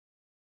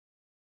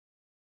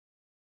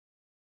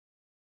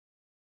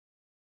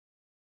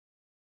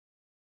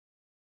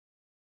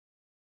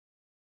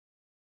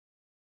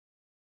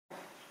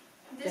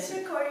This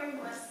recording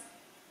was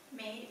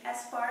made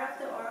as part of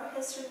the oral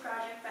history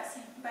project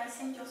by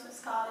St. Joseph's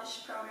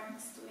College program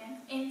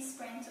students in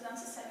spring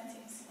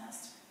 2017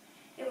 semester.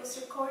 It was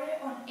recorded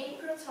on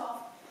April 12,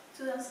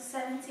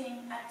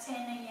 2017 at 10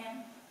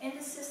 a.m. in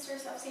the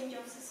Sisters of St.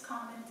 Joseph's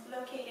Convent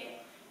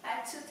located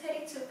at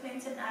 232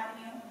 Clinton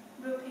Avenue,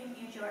 Brooklyn,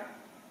 New York.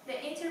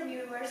 The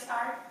interviewers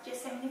are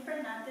Jessamine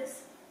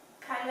Fernandez,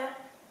 Kyla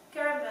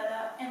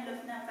Carabella, and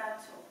Lufna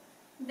Vatu.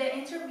 The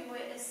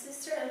interviewee is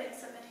Sister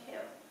Elizabeth Hill.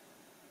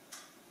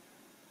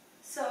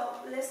 So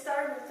let's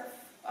start with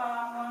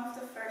one of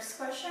the first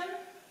question.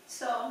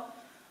 So,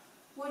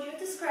 would you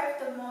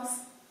describe the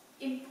most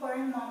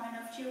important moment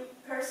of you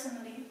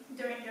personally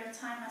during your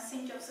time at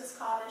St. Joseph's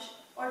College,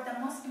 or the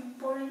most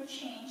important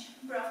change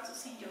brought to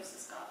St.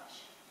 Joseph's College?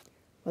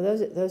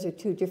 Well, those are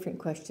two different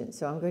questions,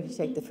 so I'm going to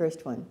take the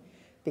first one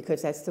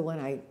because that's the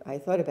one I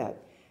thought about.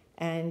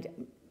 And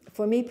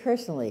for me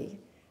personally,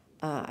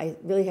 I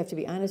really have to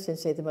be honest and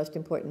say the most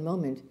important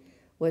moment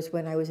was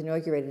when I was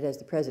inaugurated as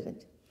the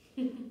president.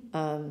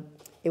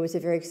 It was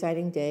a very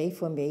exciting day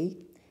for me,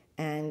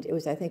 and it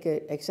was, I think, an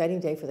exciting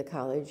day for the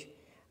college.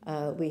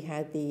 We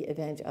had the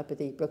event up at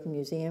the Brooklyn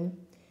Museum,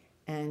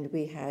 and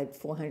we had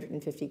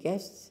 450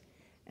 guests,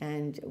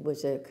 and it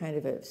was a kind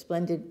of a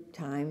splendid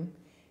time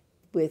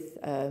with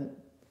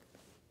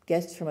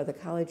guests from other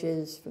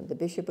colleges. The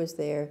bishop was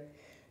there,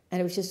 and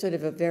it was just sort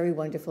of a very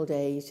wonderful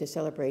day to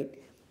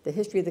celebrate the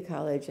history of the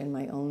college and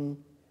my own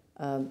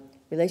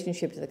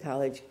relationship to the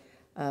college.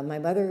 My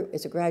mother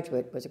was a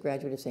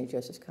graduate of St.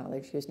 Joseph's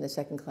College. She was in the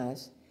second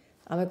class.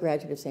 I'm a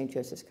graduate of St.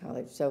 Joseph's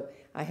College, so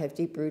I have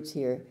deep roots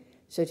here.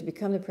 So to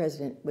become the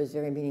president was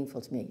very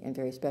meaningful to me and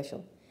very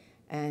special.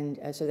 And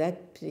so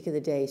that particular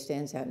day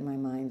stands out in my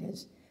mind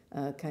as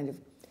kind of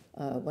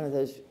one of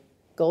those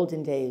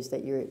golden days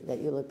that you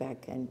look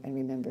back and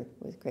remember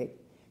with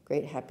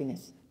great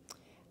happiness.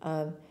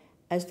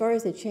 As far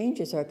as the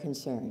changes are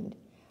concerned,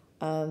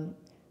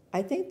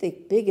 I think the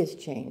biggest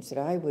change that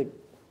I would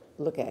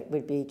look at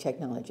would be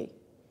technology.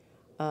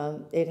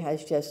 It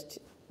has just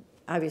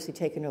obviously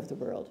taken over the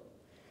world,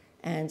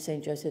 and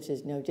St. Joseph's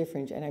is no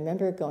different. And I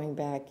remember going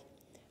back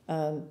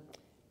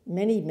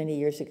many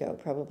years ago,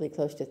 probably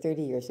close to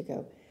 30 years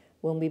ago,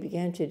 when we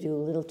began to do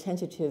little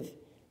tentative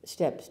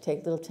steps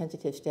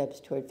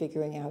toward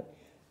figuring out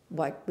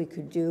what we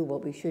could do,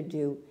 what we should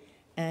do.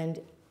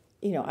 And,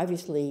 you know,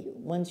 obviously,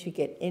 once you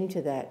get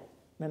into that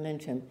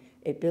momentum,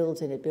 it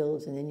builds, and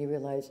then you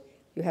realize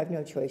you have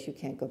no choice, you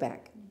can't go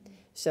back.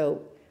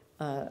 So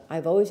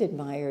I've always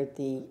admired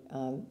the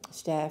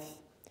staff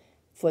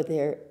for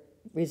their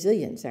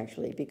resilience,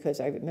 actually, because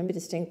I remember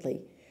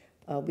distinctly,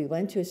 we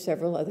went to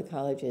several other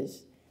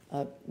colleges,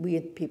 we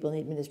had people in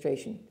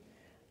administration,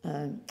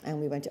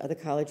 and we went to other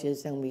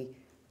colleges, and we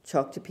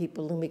talked to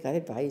people, and we got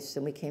advice,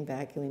 and we came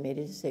back, and we made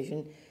a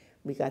decision.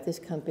 We got this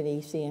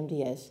company,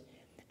 CMDS,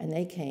 and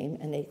they came,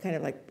 and they kind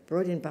of like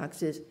brought in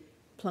boxes,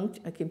 plunked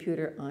a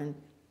computer on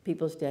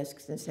people's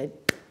desks, and said,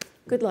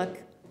 good luck.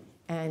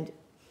 And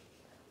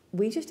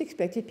we just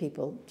expected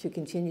people to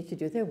continue to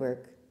do their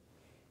work,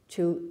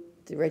 to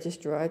the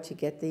registrar to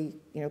get the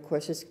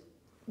courses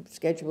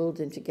scheduled,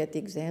 and to get the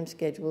exams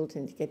scheduled,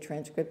 and to get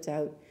transcripts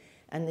out,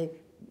 and the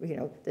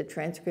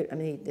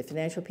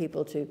financial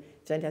people to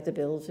send out the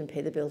bills and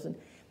pay the bills,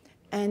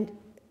 and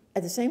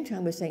at the same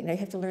time we're saying, now you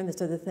have to learn this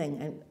other thing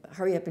and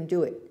hurry up and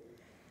do it.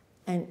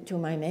 And to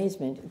my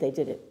amazement, they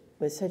did it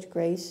with such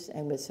grace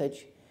and with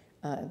such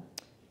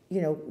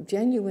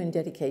genuine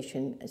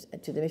dedication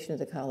to the mission of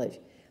the college.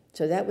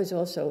 So that was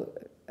also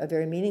a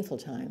very meaningful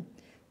time,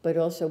 but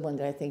also one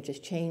that I think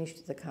just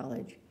changed the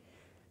college.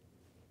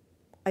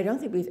 I don't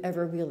think we've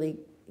ever really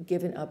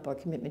given up our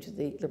commitment to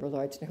the liberal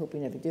arts, and I hope we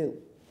never do.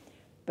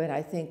 But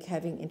I think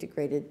having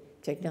integrated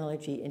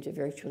technology into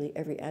virtually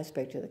every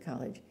aspect of the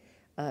college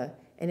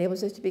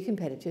enables us to be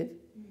competitive,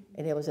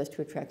 enables us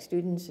to attract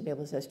students,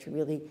 enables us to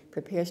really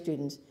prepare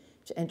students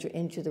to enter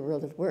into the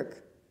world of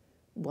work,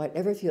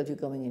 whatever field you're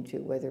going into,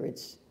 whether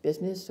it's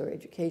business or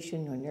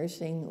education or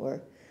nursing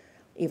or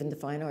even the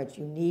fine arts.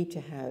 You need to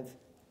have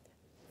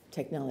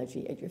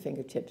technology at your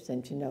fingertips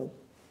and to know.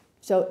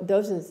 So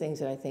those are the things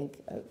that I think,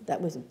 that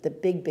was the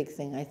big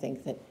thing I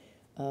think that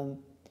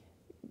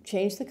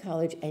changed the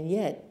college and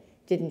yet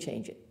didn't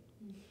change it,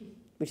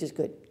 which is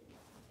good.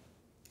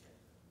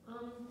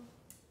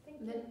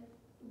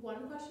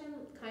 One question,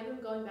 kind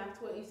of going back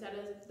to what you said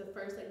as the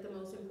first, the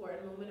most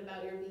important moment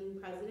about your being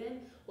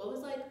president. What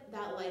was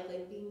that like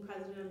being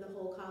president of the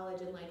whole college,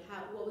 and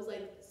what was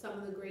some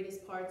of the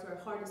greatest parts or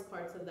hardest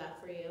parts of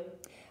that for you?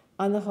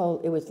 On the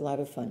whole, it was a lot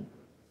of fun.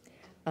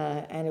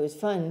 And it was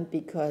fun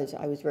because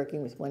I was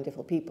working with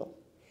wonderful people.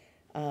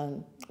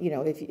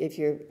 If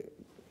you're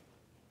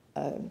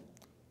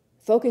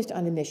focused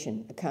on a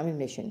mission, a common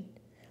mission,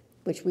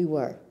 which we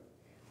were,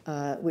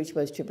 which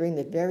was to bring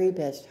the very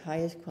best,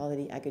 highest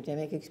quality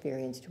academic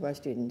experience to our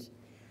students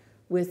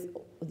with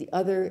the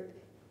other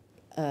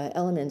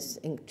elements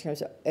in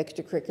terms of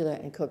extracurricular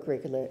and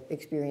co-curricular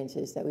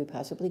experiences that we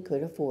possibly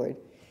could afford.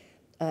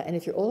 And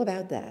if you're all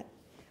about that,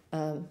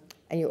 and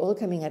you're all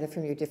coming at it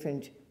from your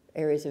different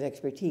areas of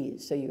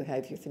expertise. So you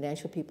have your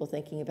financial people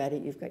thinking about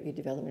it, you've got your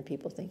development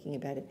people thinking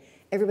about it,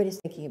 everybody's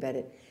thinking about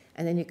it,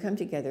 and then you come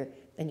together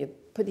and you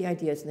put the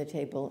ideas on the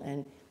table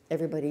and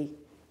everybody,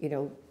 you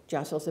know,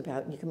 jostles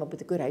about and you come up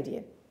with a good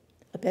idea,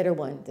 a better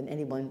one than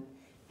anyone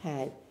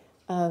had.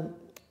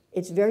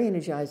 It's very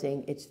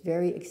energizing, it's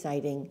very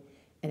exciting,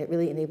 and it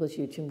really enables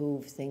you to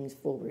move things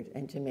forward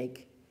and to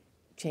make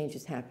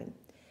changes happen.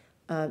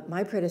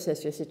 My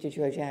predecessor, Sister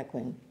George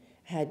Aquin,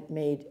 had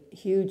made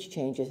huge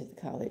changes at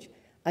the college.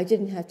 I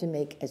didn't have to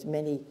make as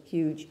many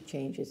huge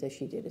changes as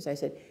she did. As I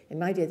said, in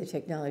my day, the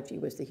technology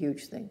was the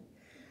huge thing.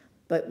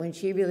 But when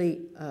she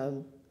really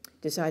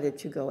decided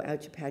to go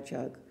out to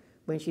Patchogue,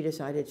 when she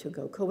decided to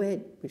go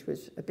co-ed, which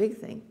was a big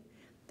thing,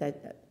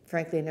 that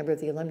frankly a number of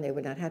the alumni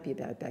were not happy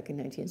about back in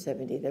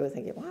 1970. They were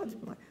thinking, wow,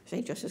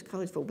 St. Joseph's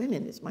College for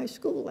Women is my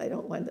school. I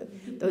don't want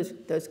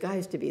those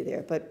guys to be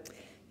there. But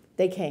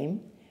they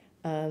came.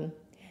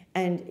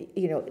 And,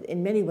 you know,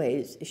 in many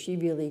ways, she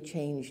really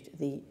changed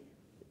the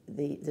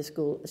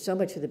school so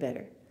much for the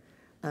better.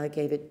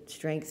 Gave it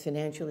strength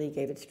financially,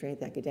 gave it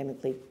strength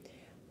academically.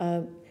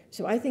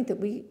 So I think that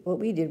what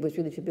we did was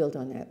really to build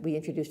on that. We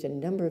introduced a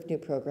number of new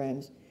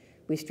programs.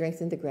 We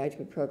strengthened the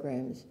graduate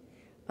programs.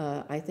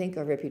 I think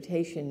our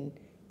reputation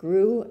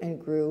grew and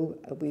grew.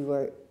 We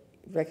were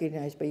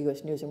recognized by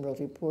U.S. News and World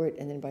Report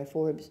and then by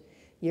Forbes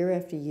year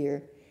after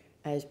year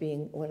as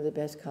being one of the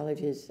best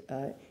colleges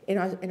in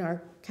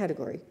our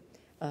category.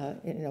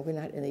 You know, we're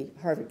not in the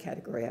Harvard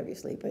category,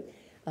 obviously, but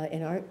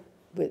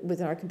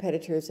with our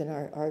competitors and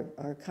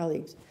our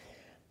colleagues.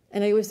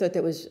 And I always thought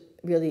that was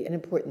really an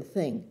important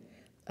thing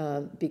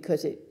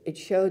because it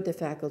showed the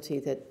faculty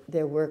that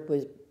their work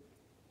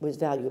was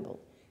valuable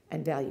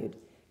and valued.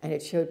 And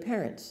it showed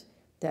parents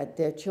that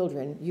their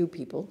children, you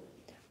people,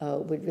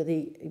 would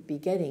really be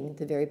getting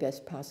the very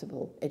best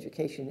possible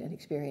education and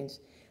experience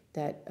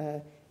that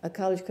a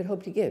college could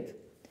hope to give.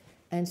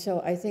 And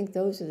so I think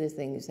those are the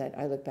things that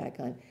I look back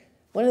on.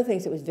 One of the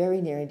things that was very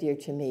near and dear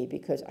to me,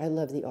 because I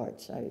love the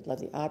arts. I love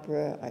the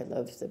opera, I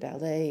love the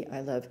ballet,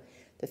 I love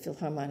the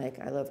Philharmonic,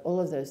 I love all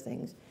of those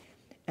things.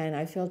 And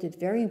I felt it's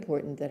very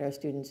important that our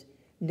students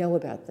know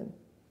about them.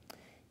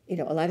 You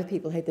know, a lot of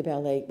people hate the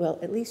ballet. Well,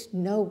 at least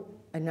know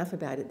enough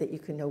about it that you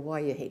can know why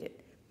you hate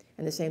it.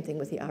 And the same thing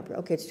with the opera.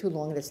 Okay, it's too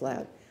long and it's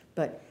loud.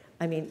 But,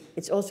 I mean,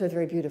 it's also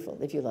very beautiful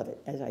if you love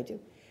it, as I do.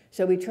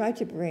 So we tried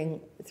to bring,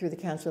 through the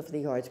Council for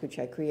the Arts, which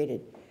I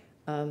created,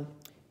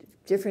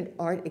 different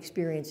art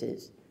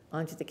experiences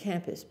onto the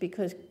campus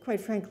because,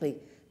 quite frankly,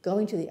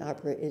 going to the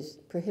opera is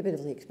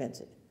prohibitively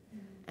expensive.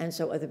 And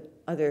so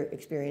other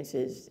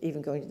experiences,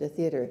 even going to the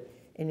theater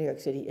in New York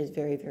City, is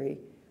very, very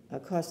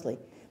costly.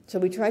 So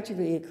we tried to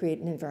really create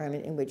an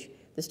environment in which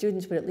the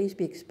students would at least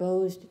be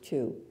exposed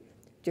to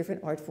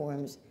different art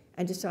forms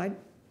and decide,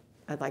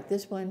 I like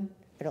this one,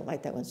 I don't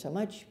like that one so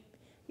much,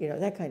 you know,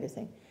 that kind of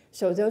thing.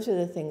 So those are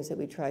the things that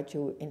we tried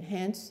to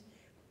enhance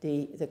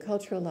the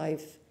cultural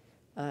life,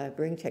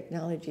 bring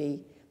technology,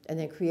 and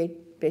then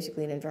create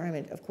basically an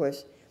environment. Of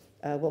course,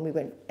 when we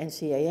went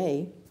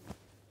NCAA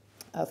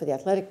for the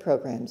athletic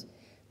programs,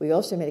 we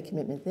also made a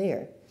commitment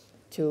there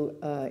to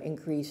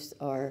increase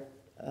our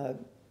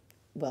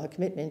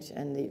commitment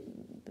and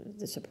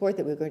the support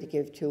that we were going to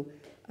give to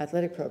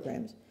athletic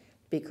programs.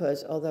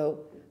 Because although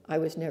I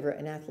was never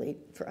an athlete,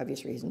 for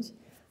obvious reasons,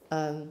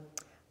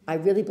 I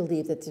really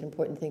believe that's an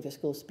important thing for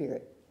school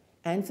spirit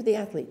and for the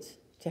athletes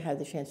to have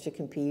the chance to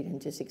compete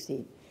and to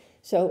succeed.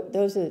 So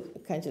those are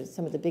kinds of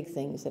some of the big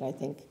things that I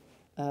think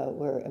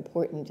were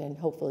important and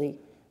hopefully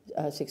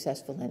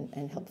successful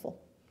and helpful.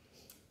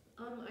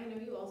 I know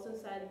you also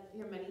said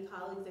your many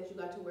colleagues that you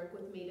got to work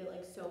with made it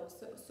like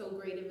so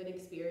great of an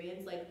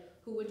experience. Like,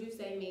 who would you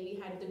say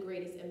maybe had the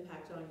greatest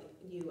impact on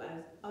you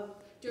as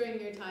during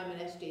your time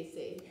at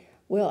SJC?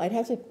 Well, I'd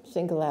have to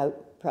single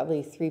out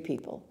probably three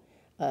people.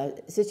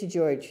 Sister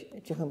George,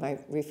 to whom I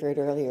referred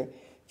earlier,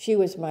 she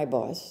was my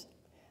boss.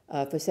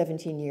 For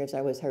 17 years,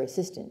 I was her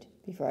assistant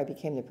before I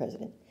became the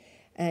president.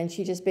 And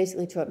she just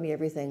basically taught me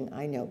everything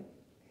I know.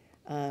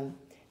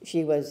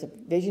 She was a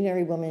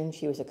visionary woman.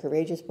 She was a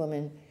courageous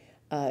woman.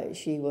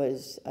 She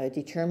was a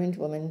determined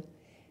woman.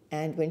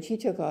 And when she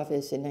took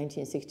office in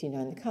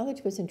 1969, the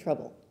college was in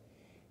trouble.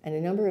 And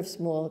a number of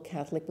small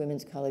Catholic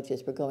women's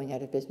colleges were going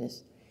out of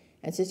business.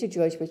 And Sister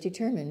George was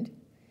determined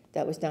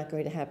that was not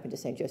going to happen to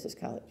St. Joseph's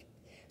College.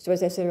 So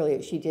as I said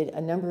earlier, she did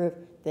a number of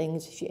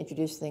things. She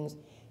introduced things.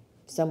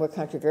 Some were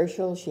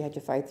controversial. She had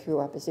to fight through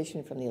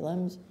opposition from the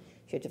alums.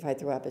 She had to fight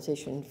through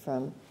opposition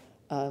from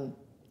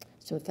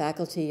some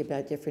faculty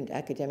about different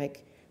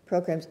academic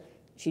programs.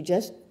 She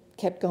just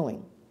kept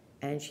going,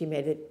 and she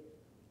made it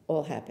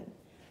all happen.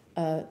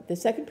 The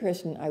second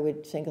person I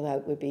would single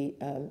out would be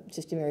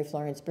Sister Mary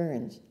Florence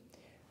Burns,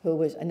 who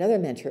was another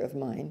mentor of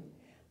mine,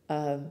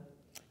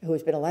 who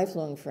has been a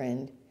lifelong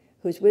friend,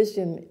 whose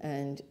wisdom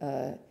and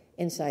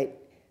insight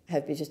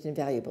have been just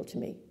invaluable to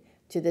me.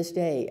 To this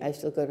day, I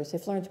still go to her and say,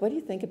 Florence, what do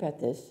you think about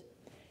this?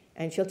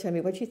 And she'll tell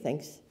me what she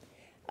thinks.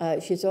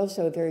 She's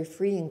also a very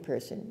freeing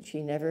person.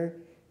 She never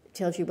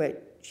tells you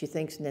what she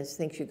thinks and then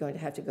thinks you're going to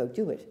have to go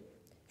do it.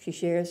 She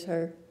shares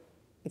her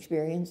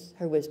experience,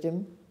 her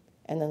wisdom,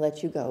 and then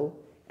let you go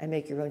and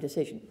make your own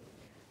decision.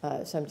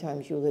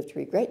 Sometimes you live to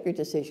regret your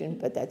decision,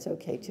 but that's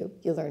okay too.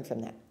 You learn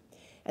from that.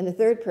 And the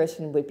third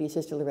person would be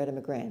Sister Loretta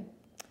McGran,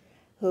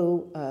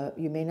 who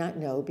you may not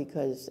know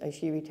because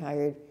she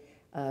retired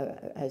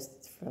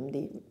from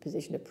the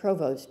position of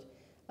provost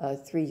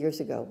 3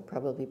 years ago,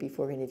 probably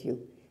before any of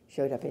you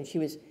showed up. And she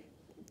was,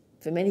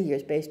 for many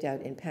years, based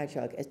out in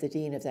Patchogue as the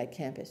dean of that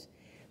campus.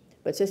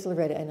 But Sister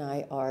Loretta and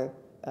I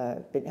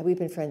we've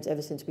been friends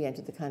ever since we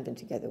entered the convent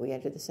together. We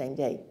entered the same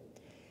day.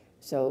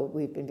 So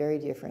we've been very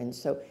dear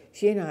friends. So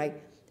she and I,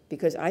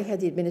 because I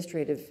had the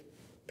administrative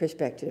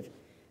perspective,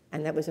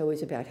 and that was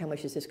always about how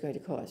much is this going to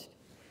cost.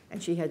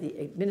 And she had the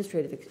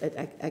administrative,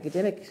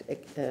 academic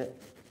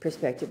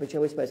perspective, which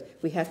always was,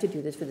 we have to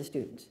do this for the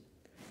students.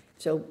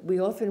 So we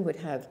often would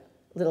have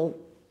little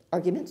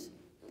arguments,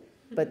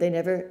 but they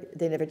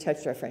never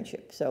touched our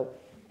friendship. So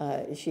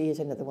she is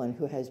another one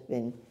who has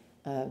been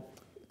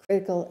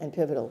critical and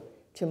pivotal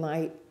to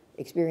my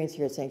experience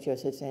here at St.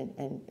 Joseph's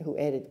and who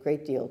added a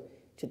great deal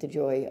to the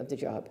joy of the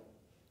job.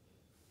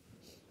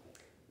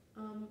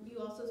 You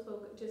also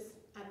spoke just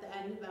at the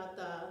end about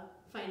the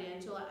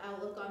financial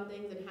outlook on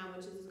things and how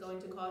much this is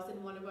going to cost.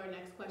 And one of our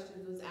next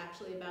questions was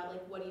actually about,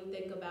 like, what do you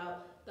think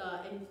about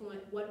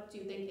what do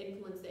you think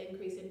influenced the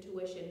increase in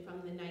tuition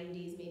from the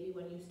 90s, maybe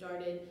when you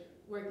started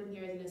working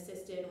here as an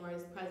assistant or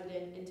as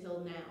president until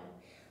now?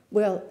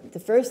 Well, the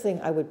first thing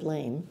I would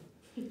blame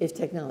is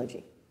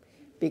technology,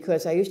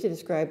 because I used to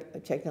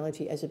describe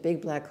technology as a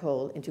big black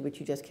hole into which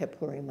you just kept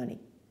pouring money,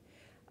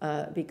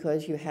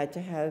 because you had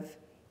to have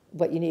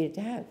what you needed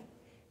to have.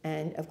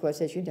 And of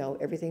course, as you know,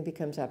 everything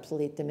becomes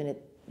obsolete the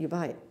minute you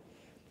buy it.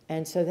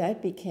 And so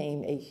that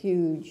became a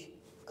huge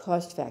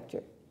cost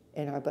factor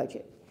in our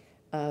budget.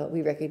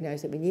 We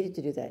recognized that we needed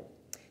to do that.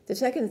 The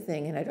second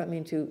thing, and I don't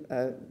mean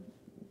to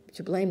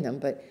blame them,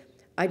 but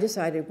I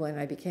decided when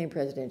I became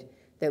president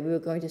that we were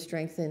going to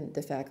strengthen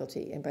the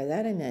faculty. And by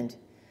that I meant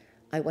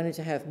I wanted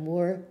to have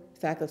more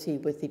faculty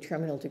with the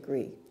terminal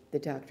degree, the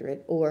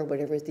doctorate, or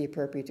whatever is the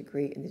appropriate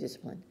degree in the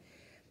discipline.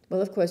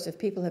 Well, of course, if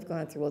people have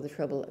gone through all the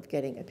trouble of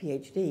getting a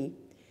PhD,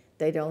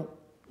 they don't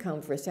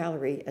come for a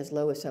salary as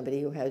low as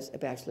somebody who has a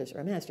bachelor's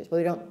or a master's.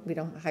 Well, we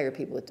don't hire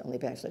people with only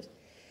bachelor's.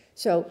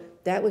 So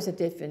that was a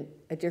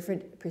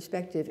different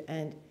perspective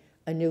and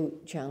a new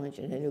challenge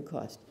and a new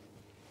cost.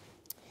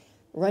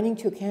 Running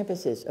two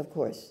campuses, of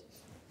course,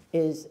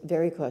 is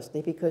very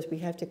costly because we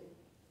have to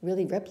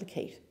really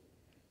replicate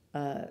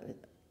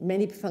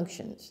many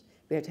functions.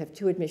 We have to have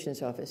 2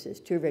 admissions offices,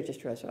 2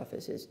 registrar's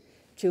offices,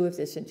 2 of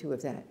this and 2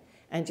 of that.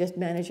 And just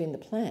managing the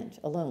plant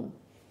alone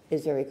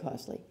is very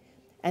costly.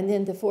 And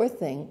then the fourth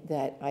thing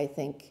that I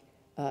think,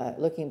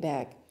 looking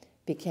back,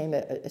 became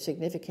a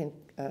significant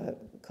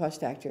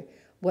cost factor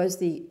was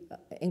the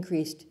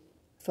increased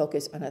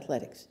focus on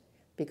athletics.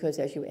 Because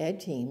as you add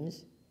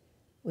teams,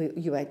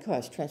 you add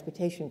costs,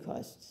 transportation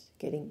costs,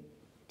 getting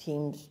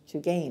teams to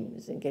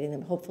games and getting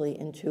them hopefully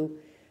into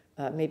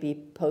maybe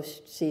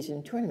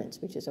post-season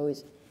tournaments, which is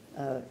always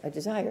a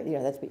desire. You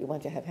know, that's what you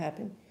want to have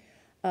happen.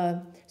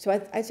 So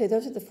I'd say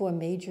those are the 4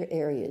 major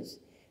areas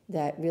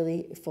that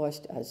really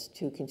forced us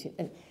to continue.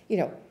 And, you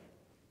know,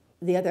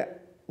 the other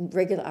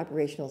regular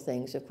operational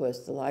things, of course,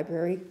 the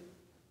library,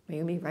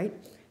 Mayumi, right?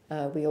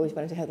 We always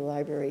wanted to have the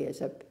library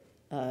as up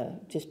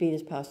to speed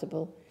as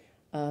possible.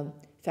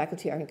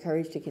 Faculty are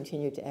encouraged to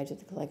continue to add to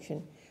the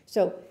collection.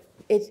 So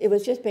it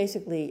was just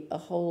basically a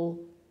whole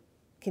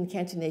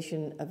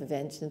concatenation of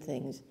events and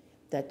things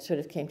that sort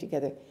of came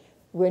together.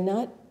 We're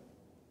not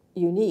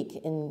unique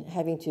in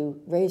having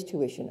to raise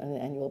tuition on an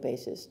annual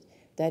basis.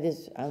 That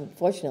is,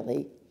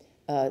 unfortunately,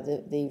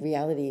 the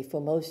reality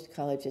for most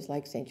colleges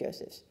like St.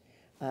 Joseph's.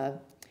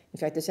 In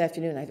fact, this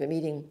afternoon I have a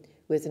meeting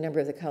with a number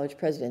of the college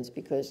presidents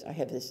because I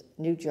have this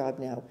new job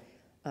now.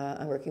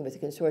 I'm working with a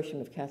consortium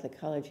of Catholic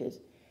colleges,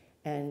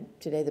 and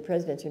today the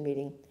presidents are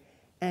meeting,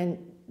 and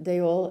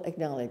they all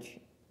acknowledge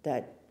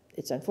that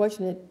it's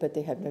unfortunate, but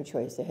they have no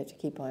choice. They have to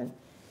keep on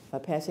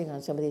passing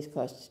on some of these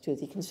costs to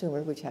the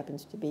consumer, which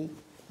happens to be,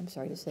 I'm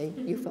sorry to say,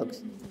 you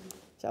folks.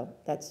 So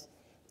that's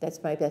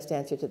my best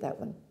answer to that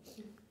one.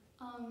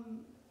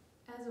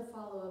 As a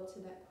follow-up to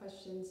that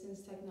question,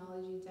 since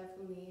technology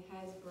definitely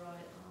has brought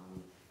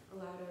a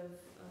lot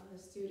of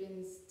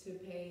students to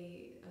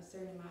pay a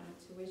certain amount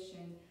of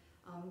tuition,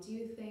 do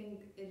you think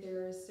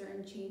there are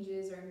certain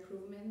changes or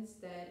improvements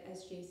that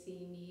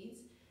SJC needs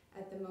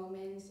at the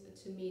moment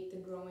to meet the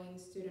growing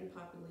student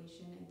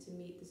population and to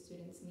meet the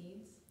students'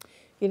 needs?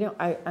 You know,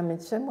 I'm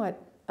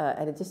somewhat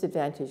at a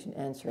disadvantage in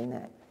answering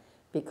that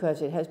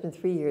because it has been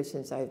 3 years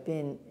since I've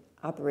been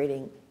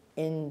operating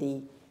in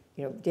the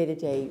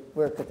day-to-day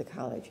work of the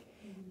college.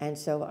 Mm-hmm. And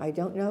so I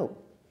don't know.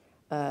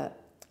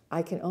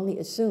 I can only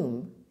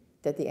assume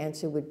that the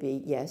answer would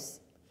be yes,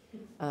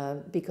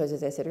 because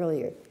as I said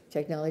earlier,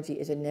 technology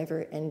is a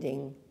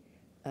never-ending,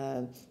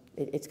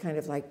 it's kind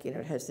of like,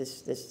 it has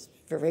this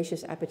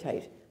voracious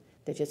appetite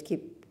that just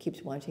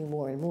keeps wanting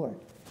more and more.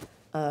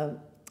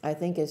 I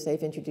think as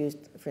they've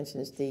introduced, for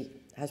instance, the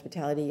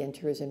hospitality and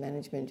tourism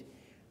management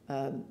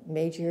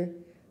major,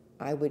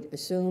 I would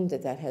assume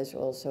that that has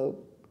also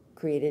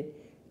created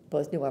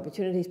both new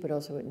opportunities, but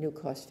also new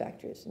cost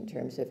factors in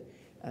terms of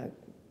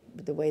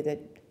the way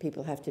that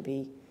people have to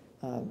be,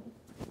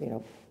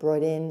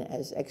 brought in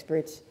as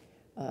experts.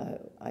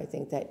 I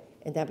think that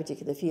in that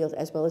particular field,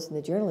 as well as in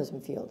the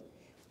journalism field,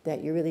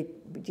 that you're really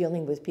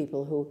dealing with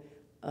people who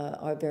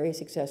are very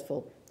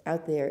successful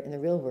out there in the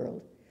real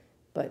world,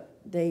 but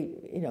they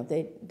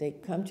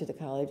come to the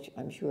college,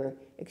 I'm sure,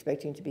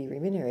 expecting to be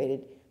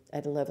remunerated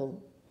at a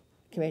level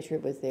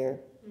commensurate with their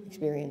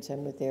experience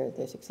and with their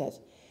success.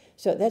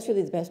 So that's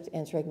really the best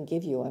answer I can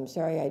give you. I'm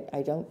sorry,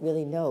 I don't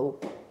really know.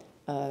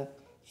 But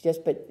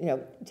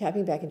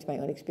tapping back into my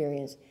own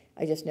experience,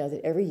 I just know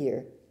that every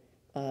year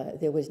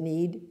there was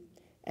need,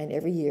 and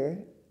every year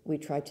we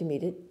tried to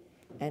meet it,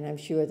 and I'm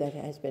sure that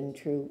has been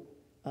true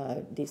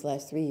these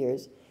last 3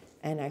 years,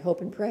 and I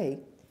hope and pray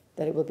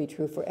that it will be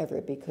true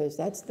forever, because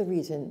that's the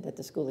reason that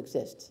the school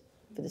exists,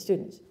 for the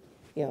students.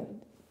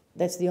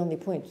 That's the only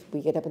point.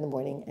 We get up in the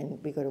morning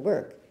and we go to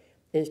work,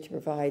 is to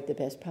provide the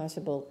best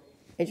possible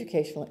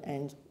educational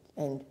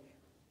and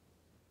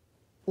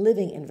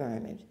living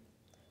environment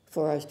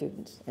for our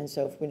students. And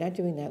so if we're not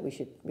doing that, we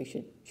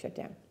should shut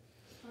down.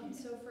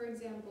 So for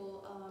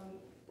example,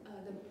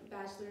 the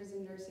Bachelor's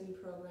in Nursing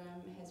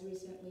program has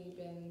recently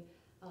been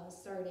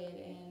started,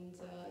 and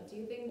do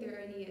you think there are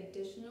any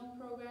additional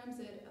programs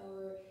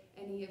or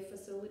any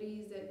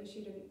facilities that we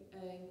should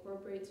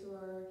incorporate to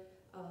our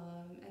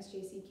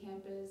SJC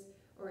campus,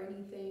 or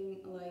anything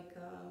like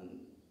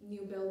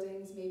new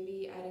buildings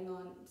maybe adding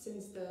on,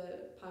 since the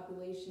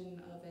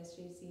population of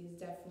SJC is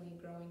definitely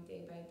growing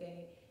day by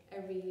day?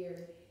 Every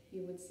year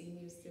you would see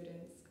new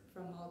students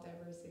from all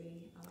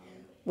diversity.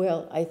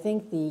 Well, I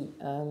think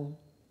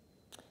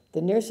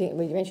the nursing,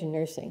 when you mentioned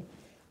nursing,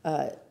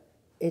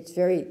 it's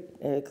very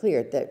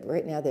clear that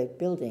right now they're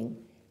building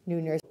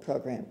new nursing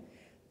program.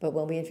 But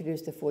when we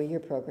introduced the 4-year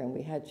program,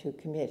 we had to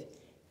commit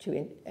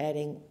to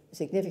adding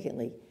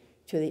significantly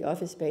to the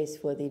office space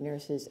for the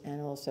nurses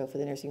and also for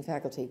the nursing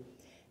faculty,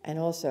 and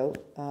also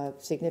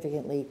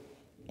significantly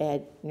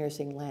add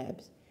nursing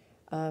labs.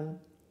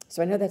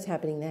 So I know that's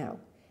happening now,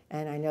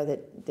 and I know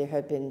that there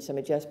have been some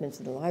adjustments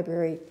in the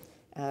library,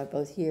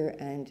 both here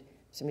and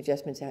some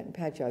adjustments out in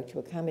Patchogue to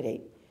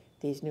accommodate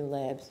these new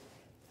labs.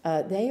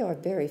 They are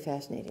very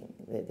fascinating.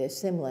 They're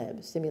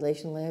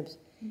simulation labs,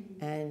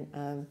 and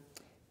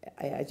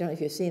I don't know if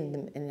you've seen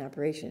them in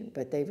operation,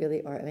 but they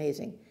really are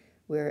amazing,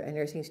 where a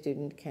nursing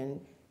student can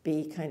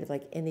be kind of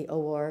like in the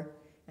OR,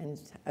 and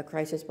a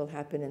crisis will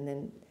happen, and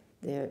then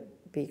they'll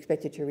be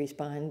expected to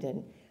respond.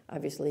 And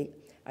obviously,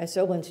 I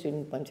saw one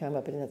student one time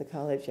up at another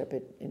college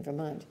in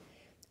Vermont,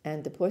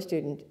 and the poor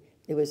student,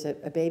 it was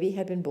a baby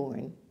had been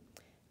born,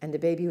 and the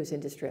baby was in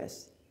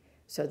distress.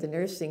 So the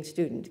nursing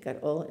student got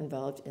all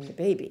involved in the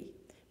baby.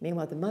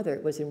 Meanwhile, the mother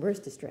was in worse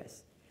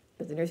distress,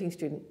 but the nursing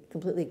student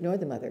completely ignored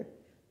the mother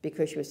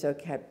because she was so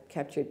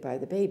captured by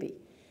the baby.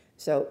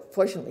 So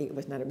fortunately, it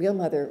was not a real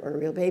mother or a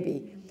real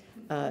baby.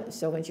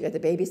 So when she got the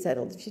baby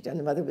settled,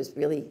 the mother was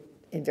really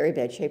in very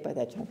bad shape by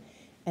that time.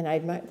 And I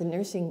admire the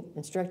nursing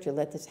instructor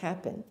let this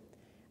happen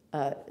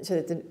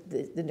so that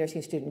the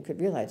nursing student could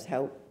realize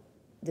how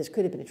this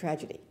could have been a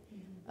tragedy.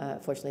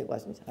 Fortunately, it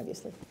wasn't,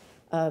 obviously.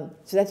 So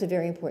that's a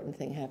very important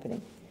thing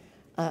happening.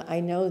 I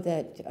know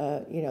that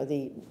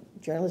the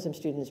journalism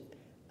students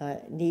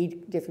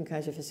need different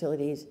kinds of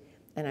facilities,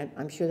 and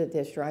I'm sure that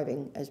they're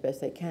striving as best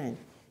they can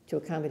to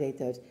accommodate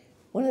those.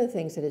 One of the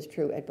things that is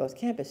true at both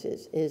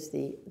campuses is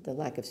the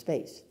lack of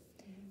space.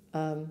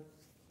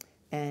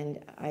 And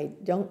I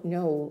don't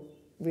know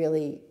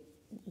really,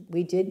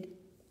 we did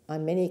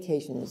on many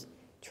occasions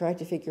try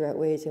to figure out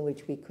ways in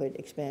which we could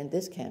expand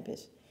this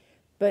campus.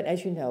 But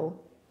as you know,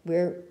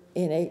 we're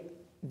in a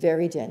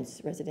very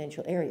dense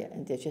residential area,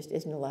 and there just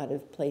isn't a lot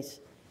of place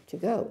to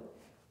go.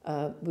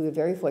 We were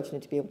very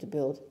fortunate to be able to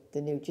build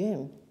the new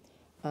gym,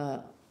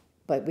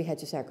 but we had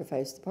to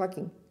sacrifice the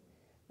parking.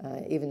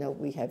 Even though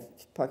we have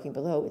parking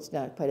below, it's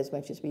not quite as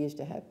much as we used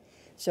to have.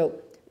 So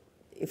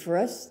for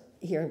us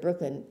here in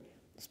Brooklyn,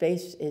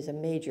 space is a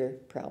major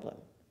problem.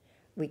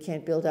 We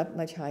can't build up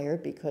much higher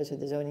because of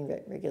the zoning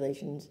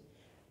regulations.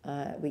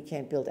 We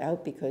can't build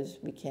out because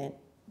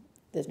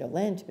there's no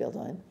land to build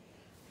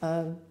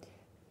on.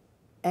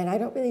 And I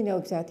don't really know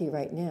exactly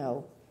right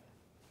now,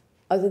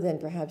 other than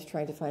perhaps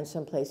trying to find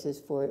some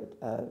places for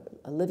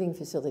living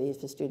facilities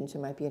for students who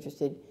might be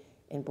interested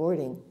in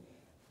boarding,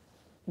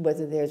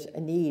 whether there's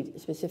a need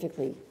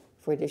specifically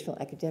for additional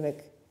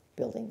academic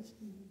buildings.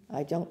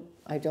 I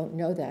don't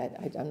know that.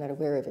 I'm not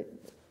aware of it.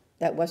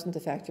 That wasn't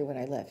a factor when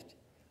I left,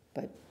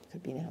 but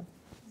could be now.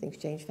 Things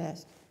change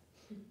fast.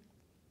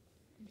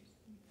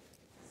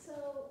 So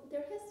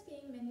there has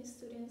been many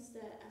students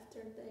that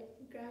after they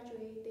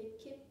graduate, they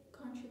keep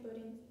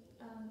contributing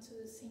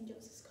to the St.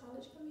 Joseph's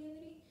College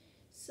community.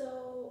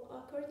 So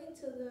according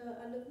to the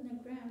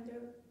alumni grant,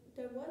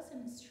 there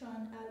wasn't a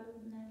strong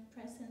alumni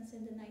presence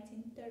in the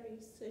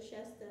 1930s, such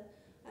as the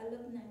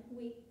Alumni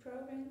Week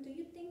program. Do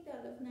you think the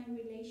alumni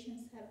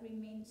relations have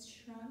remained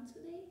strong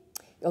today?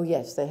 Oh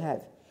yes, they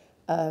have.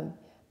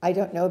 I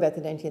don't know about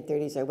the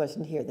 1930s. I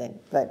wasn't here then.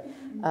 But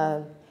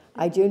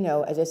I do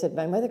know, as I said,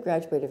 my mother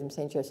graduated from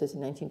St. Joseph's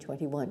in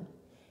 1921.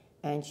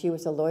 And she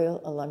was a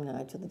loyal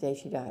alumni till the day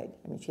she died.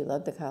 I mean, she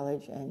loved the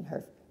college, and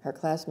her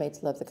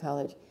classmates loved the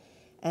college.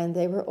 And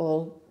they were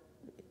all,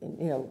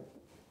 you know,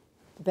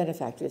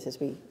 benefactors, as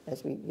we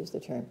use the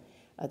term.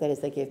 That is,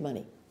 they gave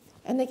money.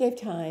 And they gave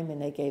time,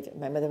 and they gave,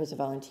 my mother was a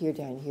volunteer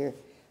down here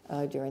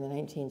during the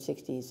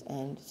 1960s.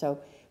 And so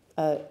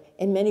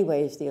in many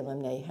ways, the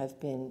alumni have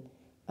been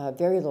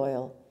very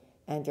loyal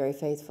and very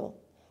faithful.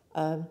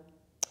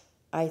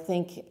 I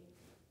think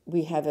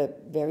we have a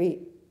very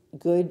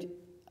good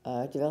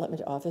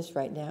development office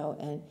right now,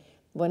 and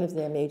one of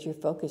their major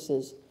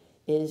focuses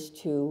is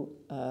to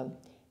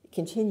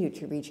continue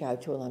to reach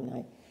out to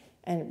alumni.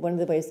 And one of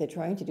the ways they're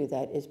trying to do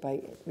that is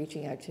by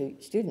reaching out to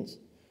students,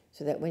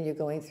 so that when you're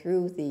going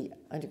through the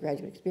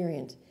undergraduate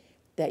experience,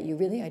 that you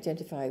really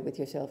identify with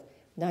yourself,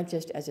 not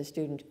just as a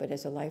student, but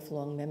as a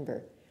lifelong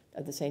member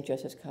of the St.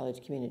 Joseph's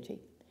College community.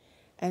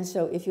 And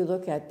so if you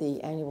look at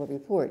the annual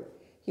report,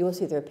 you will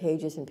see there are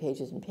pages and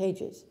pages and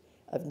pages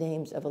of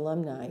names of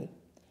alumni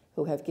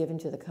who have given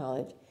to the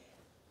college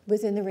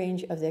within the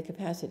range of their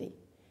capacity.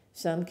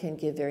 Some can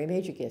give very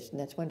major gifts, and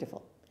that's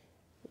wonderful.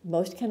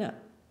 Most cannot,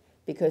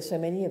 because so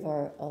many of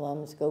our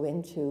alums go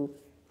into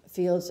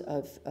fields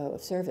of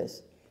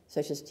service,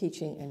 such as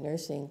teaching and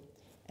nursing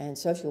and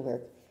social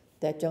work,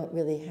 that don't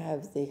really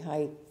have the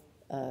high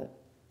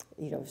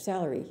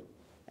salary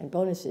and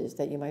bonuses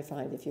that you might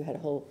find if you had a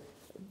whole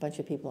bunch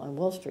of people on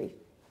Wall Street.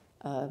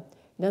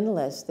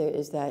 Nonetheless, there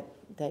is that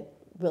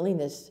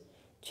willingness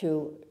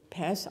to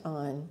pass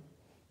on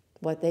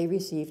what they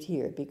received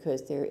here,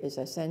 because there is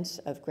a sense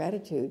of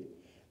gratitude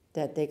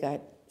that they got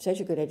such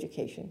a good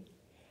education.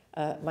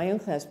 My own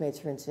classmates,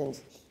 for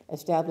instance,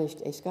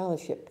 established a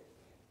scholarship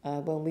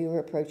when we were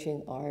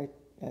approaching our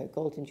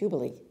Golden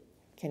Jubilee.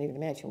 Can't even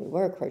imagine we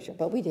were approaching,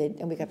 but we did,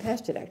 and we got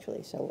past it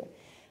actually. So,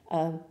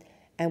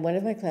 and one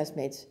of my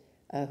classmates,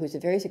 who's a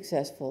very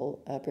successful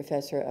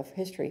professor of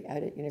history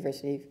out at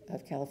University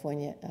of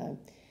California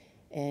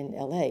in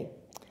LA,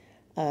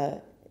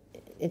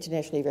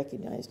 internationally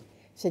recognized,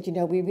 said, you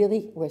know, we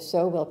really were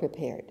so well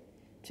prepared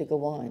to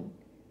go on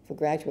for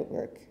graduate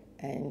work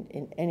and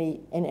in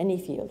any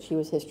field. She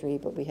was history,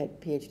 but we had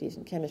PhDs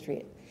in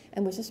chemistry,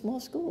 and it was a small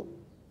school.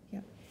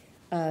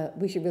 Yeah,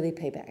 we should really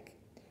pay back.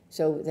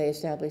 So they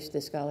established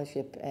the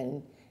scholarship,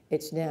 and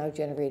it's now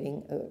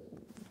generating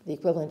the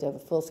equivalent of a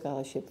full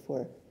scholarship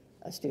for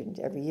a student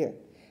every year.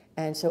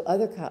 And so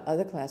other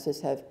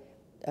classes have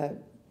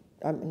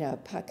are now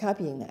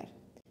copying that.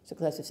 So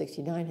class of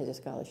 69 has a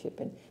scholarship,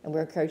 and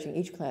we're encouraging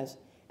each class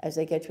as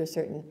they get to a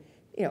certain,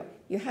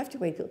 you have to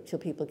wait till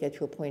people get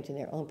to a point in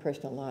their own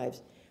personal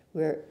lives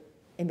where,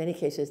 in many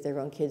cases, their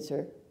own kids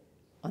are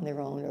on their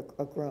own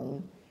or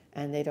grown,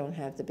 and they don't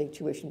have the big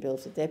tuition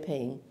bills that they're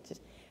paying.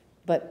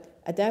 But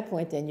at that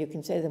point, then, you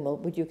can say to them, well,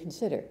 would you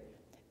consider?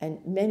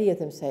 And many of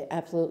them say,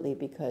 absolutely,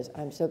 because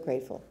I'm so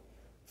grateful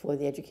for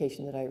the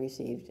education that I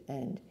received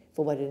and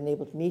for what it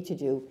enabled me to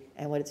do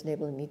and what it's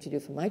enabling me to do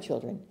for my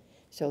children.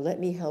 So let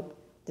me help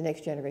the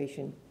next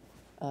generation.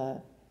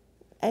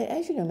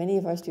 As you know, many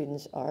of our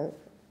students are,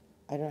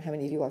 I don't know how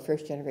many of you are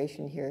first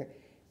generation here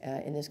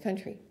in this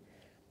country,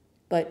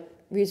 but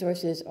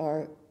resources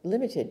are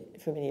limited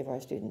for many of our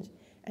students.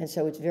 And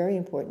so it's very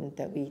important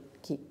that we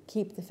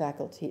keep the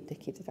faculty,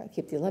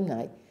 keep the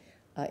alumni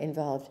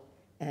involved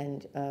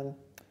and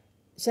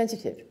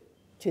sensitive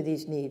to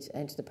these needs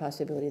and to the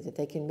possibility that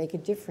they can make a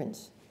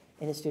difference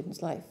in a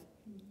student's life.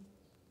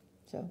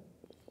 So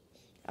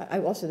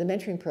also, the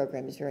mentoring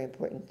program is very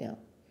important now.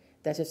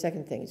 That's a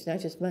second thing. It's not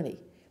just money,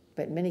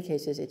 but in many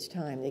cases it's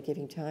time. They're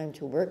giving time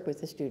to work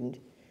with the student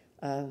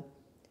to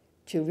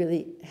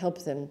really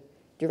help them,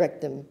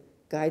 direct them,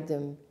 guide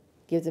them,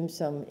 give them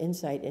some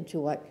insight into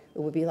what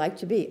it would be like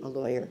to be a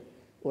lawyer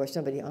or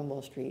somebody on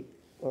Wall Street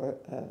or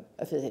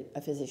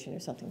a physician or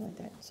something like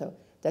that. So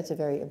that's a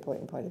very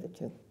important part of it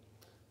too.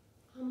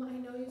 I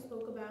know you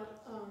spoke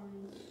about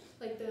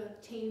like the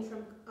change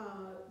from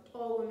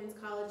all women's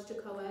college to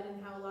co-ed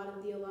and how a lot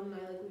of the alumni,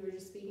 like we were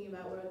just speaking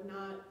about, were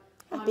not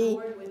happy, on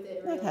board with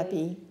it. Really. Not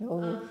happy.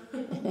 No.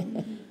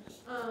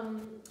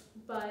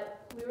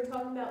 But we were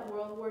talking about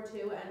World War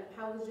II and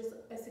how it was just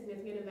a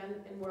significant event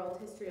in world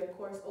history, of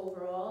course,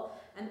 overall,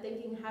 and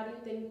thinking, how do you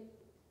think,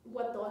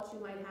 what thoughts you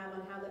might have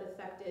on how that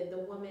affected the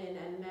women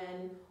and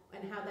men,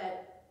 and how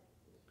that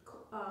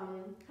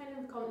kind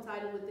of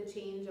coincided with the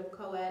change of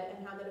co-ed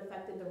and how that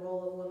affected the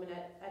role of women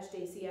at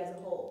SJC as a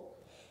whole?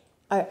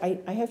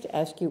 I have to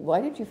ask you, why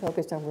did you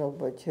focus on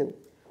World War II?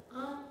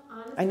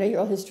 Honestly, I know you're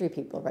all history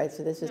people, right?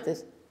 So this is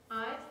this.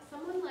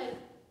 Someone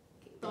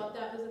thought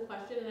that was a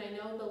question, and I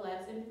know the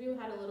last interview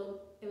had it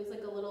was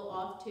a little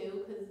off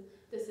too, because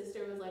the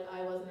sister was like,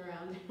 I wasn't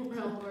around in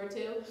World War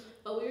II,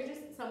 but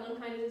someone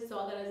kind of just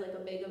saw that as a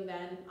big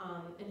event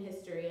in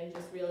history, and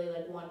just really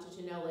wanted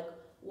to know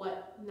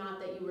what, not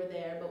that you were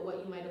there, but what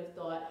you might have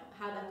thought,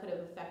 how that could have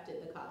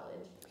affected the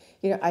college.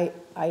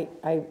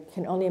 I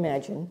can only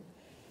imagine,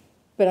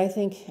 but I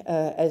think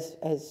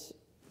as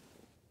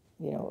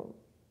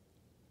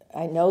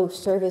I know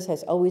service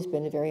has always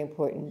been a very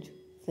important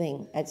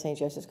thing at St.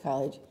 Joseph's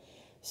College,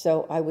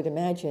 so I would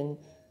imagine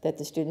that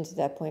the students at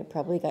that point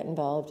probably got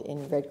involved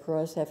in Red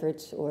Cross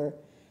efforts or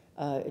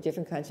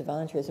different kinds of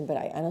volunteerism, but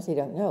I honestly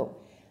don't know.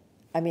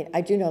 I mean,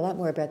 I do know a lot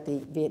more about the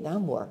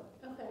Vietnam War,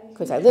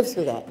 because I lived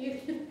through that.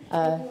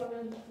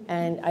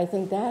 And I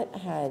think that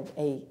had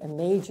a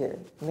major,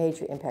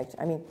 major impact.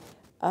 I mean,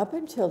 up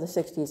until the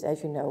 60s,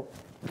 as you know,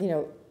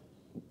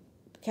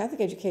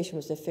 Catholic education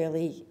was a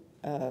fairly,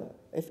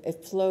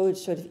 it flowed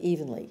sort of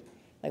evenly.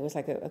 It was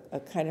like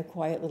a kind of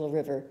quiet little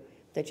river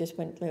that just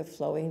went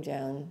flowing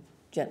down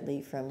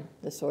gently from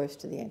the source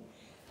to the end.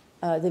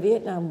 The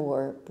Vietnam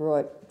War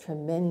brought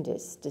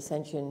tremendous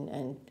dissension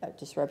and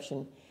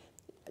disruption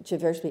to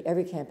virtually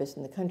every campus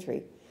in the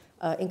country,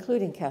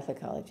 including Catholic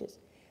colleges.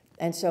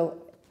 And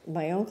so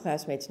my own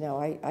classmates now,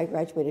 I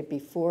graduated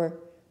before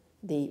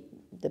the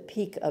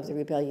peak of the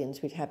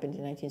rebellions, which happened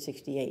in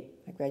 1968.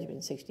 I graduated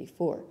in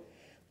 64.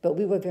 But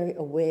we were very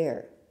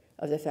aware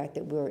of the fact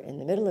that we were in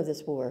the middle of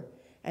this war.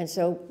 And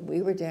so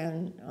we were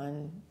down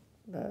on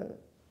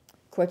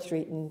Court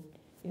Street and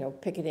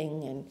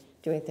picketing and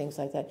doing things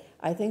like that.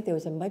 I think there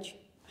was a much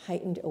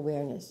heightened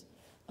awareness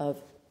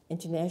of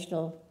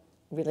international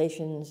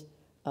relations,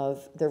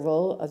 of the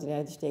role of the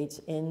United States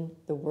in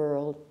the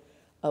world,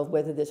 of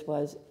whether this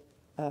was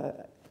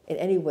in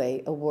any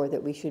way a war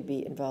that we should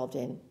be involved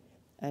in.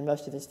 And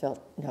most of us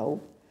felt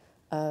no.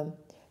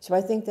 So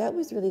I think that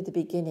was really the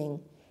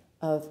beginning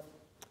of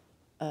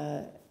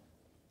an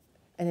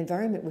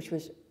environment which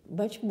was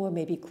much more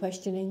maybe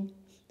questioning,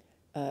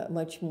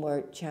 much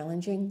more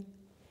challenging,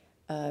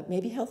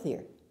 maybe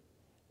healthier.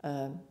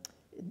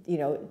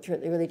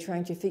 Really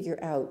trying to figure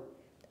out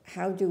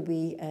how do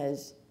we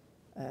as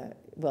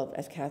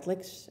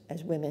Catholics,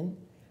 as women,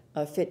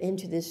 fit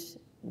into this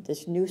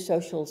new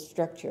social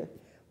structure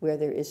where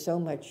there is so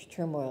much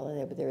turmoil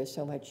and there is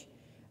so much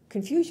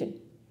confusion.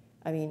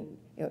 I mean,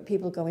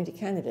 people going to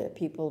Canada,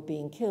 people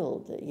being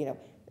killed.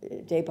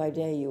 Day by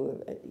day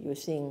you were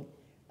seeing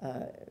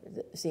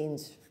the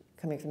scenes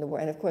coming from the war.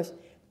 And of course,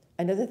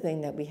 another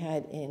thing that we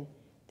had in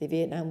the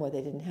Vietnam War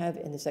they didn't have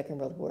in the Second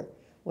World War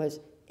was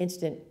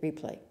instant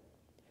replay.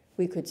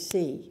 We could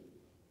see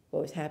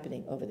what was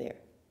happening over there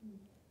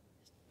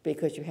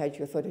because you had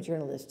your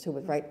photojournalists who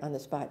were right on the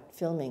spot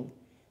filming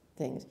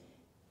things.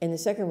 In the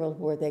Second World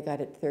War, they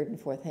got it third and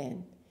fourth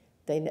hand.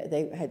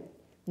 They had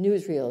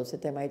newsreels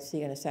that they might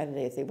see on a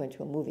Saturday if they went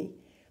to a movie.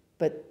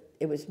 But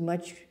it was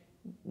much,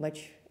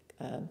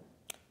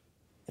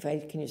 if I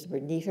can use the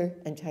word, neater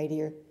and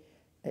tidier.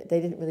 They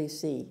didn't really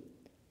see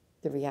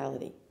the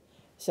reality.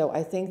 So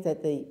I think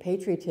that the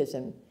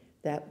patriotism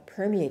that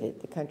permeated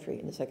the country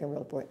in the Second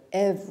World War,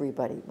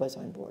 everybody was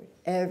on board.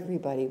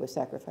 Everybody was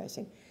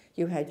sacrificing.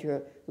 You had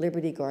your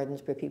Liberty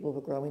Gardens where people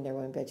were growing their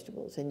own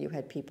vegetables, and you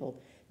had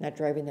people not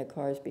driving their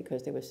cars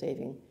because they were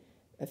saving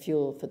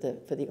fuel for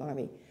the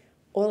army.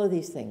 All of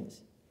these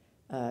things,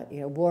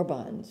 war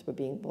bonds were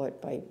being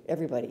bought by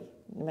everybody,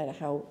 no matter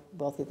how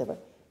wealthy they were.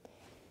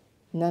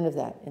 None of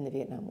that in the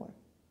Vietnam War,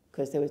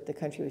 because the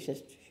country was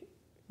just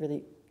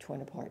really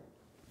torn apart.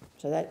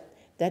 So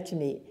that to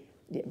me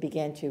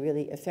began to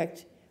really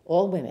affect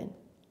all women,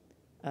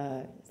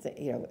 and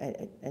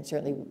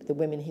certainly the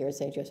women here at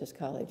St. Joseph's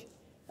College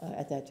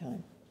at that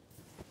time.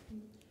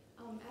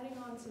 Adding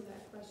on to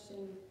that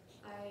question,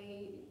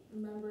 I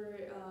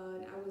remember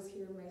I was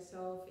here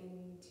myself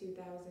in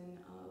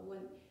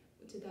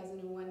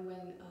 2001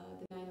 when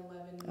the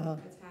 9/11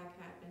 attack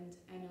happened.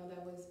 I know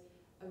that was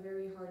a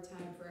very hard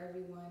time for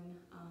everyone,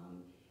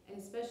 and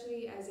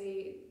especially as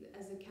a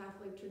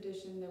Catholic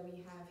tradition that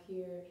we have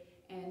here,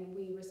 and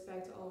we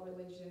respect all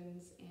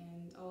religions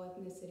and all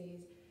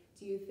ethnicities.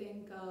 Do you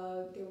think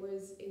there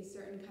was a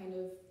certain kind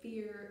of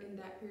fear in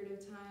that period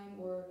of time,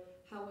 or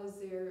how was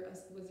there a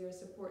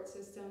support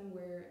system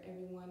where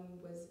everyone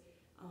was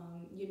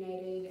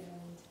united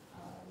and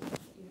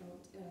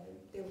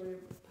there were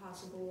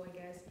possible, I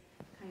guess,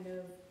 kind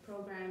of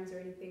programs or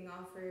anything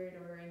offered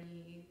or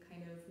any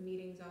kind of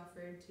meetings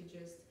offered to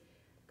just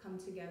come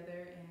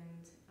together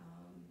and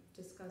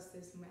discuss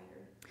this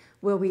matter?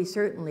 Well, we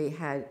certainly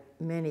had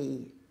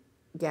many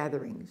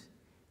gatherings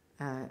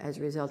as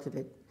a result of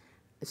it.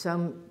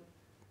 Some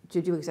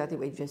to do exactly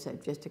what you just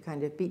said, just to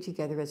kind of be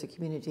together as a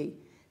community,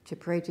 to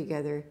pray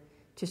together,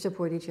 to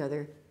support each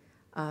other.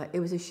 It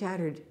was a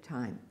shattered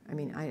time. I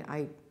mean,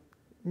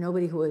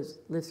 nobody who has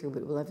lived through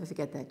it will ever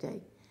forget that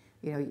day.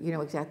 You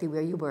know exactly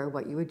where you were,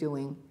 what you were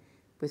doing,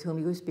 with whom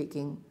you were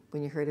speaking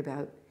when you heard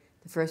about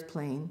the first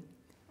plane,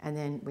 and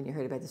then when you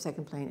heard about the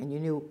second plane, and you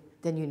knew.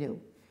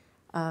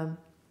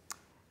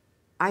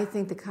 I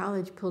think the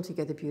college pulled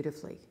together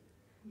beautifully.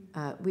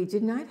 We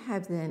did not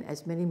have then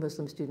as many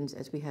Muslim students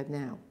as we have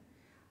now,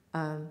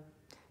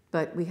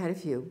 but we had a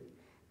few,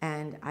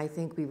 and I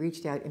think we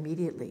reached out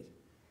immediately.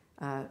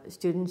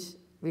 Students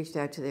reached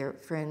out to their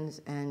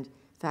friends, and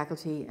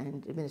faculty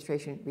and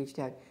administration reached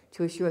out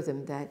to assure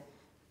them that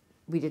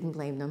we didn't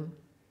blame them,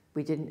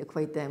 we didn't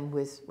equate them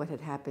with what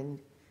had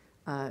happened,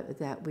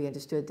 that we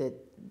understood that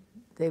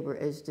they were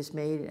as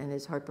dismayed and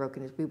as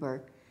heartbroken as we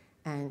were.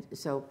 And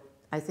so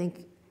I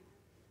think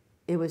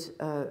it was,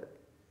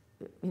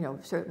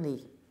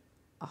 certainly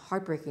a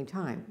heartbreaking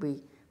time.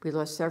 We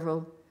lost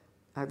several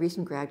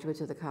recent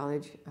graduates of the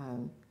college,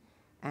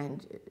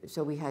 and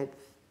so we had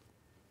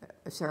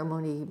a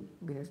ceremony,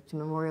 to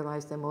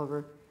memorialize them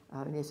over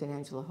near St.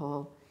 Angela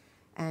Hall,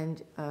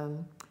 and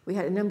we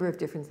had a number of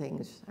different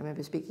things. I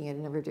remember speaking at a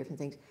number of different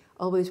things,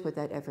 always with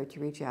that effort to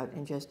reach out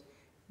and just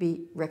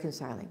be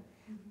reconciling.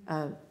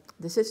 Mm-hmm.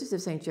 The Sisters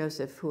of St.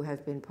 Joseph, who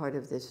have been part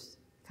of this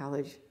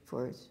college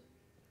for its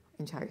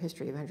entire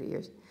history of 100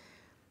 years,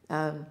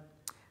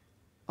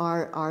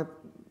 our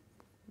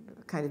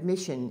kind of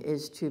mission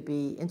is to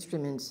be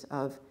instruments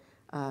of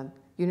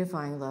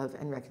unifying love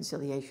and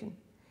reconciliation.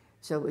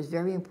 So it was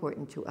very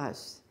important to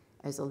us,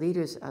 as the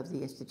leaders of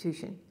the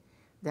institution,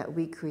 that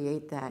we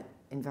create that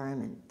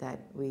environment, that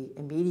we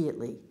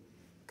immediately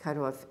cut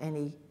off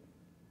any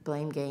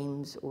blame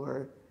games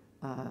or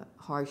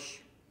harsh,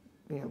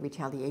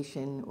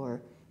 retaliation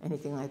or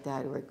anything like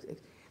that.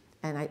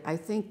 And I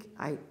think,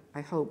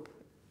 I hope,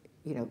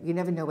 you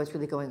never know what's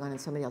really going on in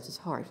somebody else's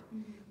heart,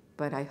 mm-hmm.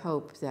 but I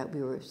hope that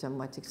we were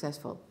somewhat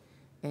successful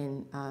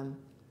in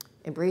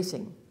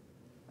embracing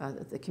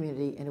the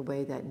community in a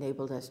way that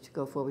enabled us to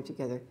go forward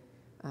together.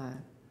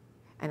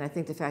 And I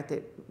think the fact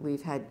that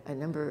we've had a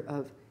number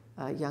of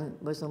young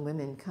Muslim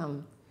women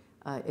come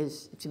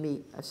is, to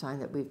me, a sign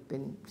that we've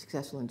been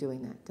successful in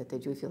doing that they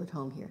do feel at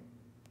home here,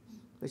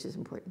 which is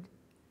important.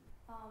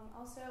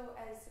 Also,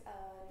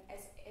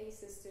 as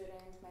ACES student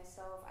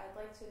myself, I'd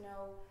like to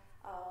know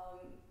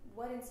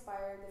what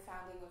inspired the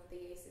founding of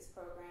the ACES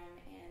program,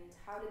 and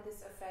how did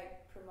this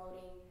affect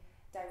promoting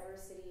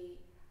diversity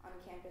on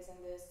campus and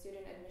the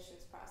student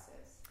admissions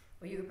process?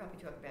 Well, you could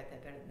probably talk about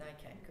that better than I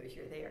can, because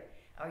you're there.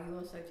 Are you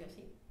also,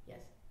 Jessie?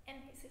 Yes.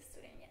 An ACES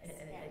student, yes.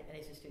 An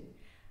ACES student.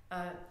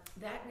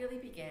 That really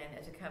began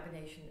as a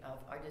combination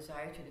of our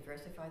desire to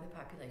diversify the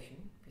population,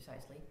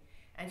 precisely,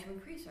 and to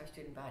increase our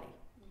student body.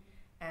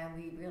 Mm-hmm. And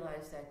we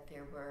realized that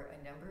there were a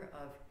number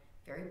of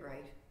very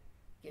bright,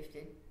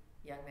 gifted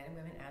young men and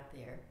women out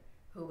there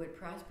who would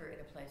prosper in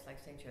a place like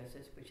St.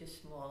 Joseph's, which is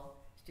small,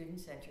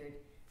 student-centered,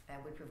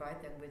 and would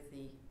provide them with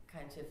the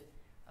kinds of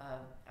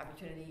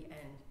opportunity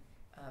and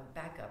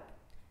backup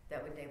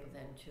that would enable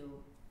them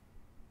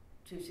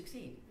to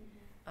succeed.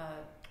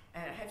 Mm-hmm.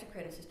 And I have to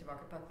credit Sister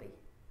Margaret Buckley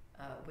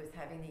with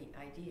having the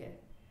idea.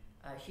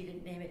 She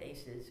didn't name it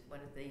ACES.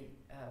 One of the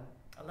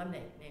alumni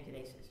named it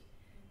ACES,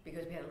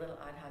 because we had a little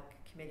ad hoc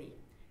committee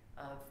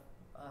of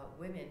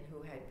women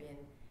who had been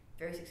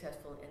very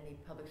successful in the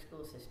public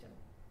school system.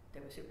 They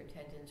were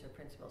superintendents or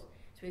principals.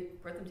 So we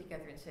brought them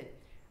together and said,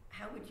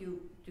 how would you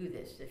do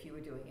this if you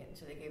were doing it? And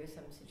so they gave us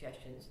some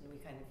suggestions, and we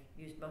kind of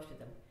used most of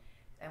them.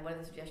 And one of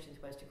the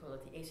suggestions was to call it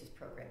the ACES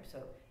program,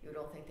 so you would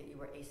all think that you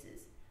were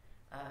ACES,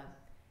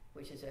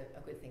 which is a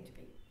good thing to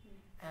be.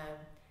 Mm.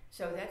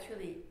 So that's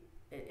really,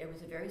 it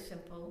was a very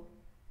simple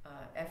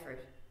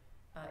effort.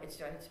 It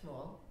started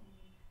small,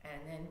 and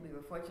then we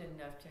were fortunate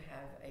enough to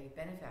have a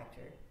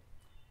benefactor,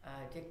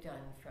 Dick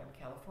Dunn from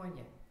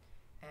California,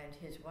 and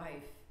his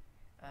wife,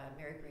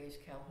 Mary Grace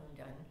Calhoun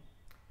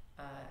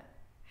Dunn,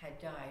 had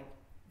died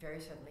very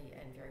suddenly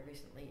and very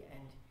recently,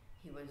 and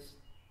he was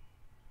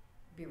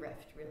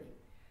bereft, really.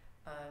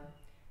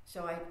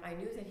 So I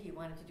knew that he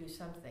wanted to do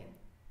something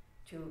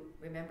to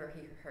remember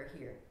her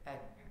here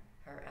at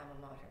her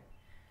alma mater.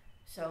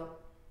 So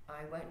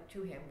I went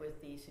to him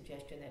with the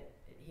suggestion that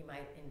he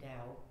might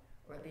endow,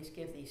 or at least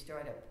give the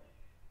startup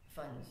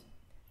funds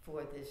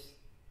for this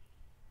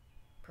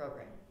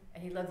program,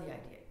 and he loved the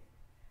idea.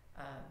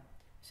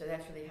 So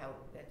that's really how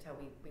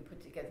we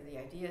put together the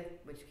idea,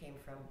 which came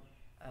from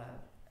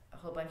a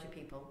whole bunch of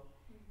people,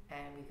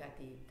 and we got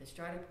the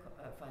startup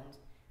funds,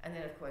 and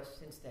then of course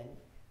since then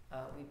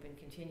we've been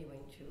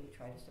continuing to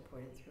try to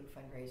support it through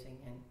fundraising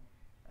and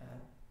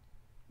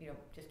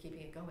just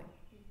keeping it going.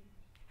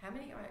 Mm-hmm. How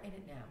many are in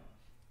it now?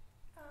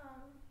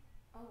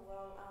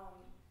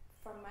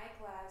 From my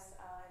class,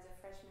 as a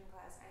freshman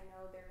class, I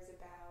know there's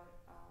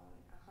about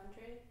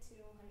 100 to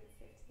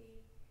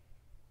 150.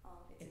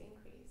 It's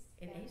increased.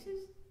 In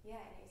ACES? Yeah,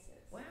 in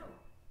ACES. Wow,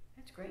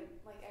 that's great.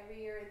 Like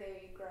every year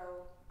they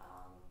grow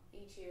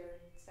each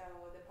year. So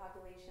the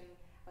population,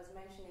 I was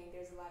mentioning,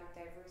 there's a lot of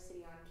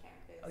diversity on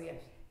campus. Oh, yes.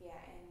 Yeah,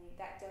 and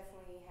that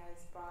definitely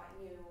has brought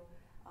new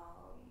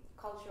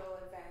cultural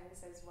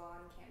events as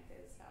well on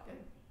campus. So, good.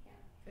 Yeah.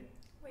 Good.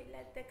 We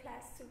led the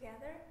class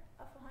together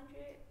of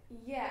 100.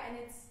 Yeah, and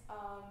it's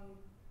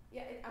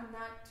I'm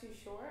not too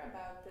sure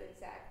about the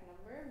exact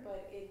number,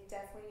 but it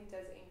definitely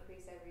does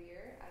increase every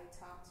year. I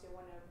talked to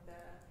one of the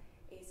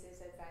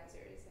ACES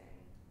advisors, and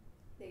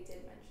they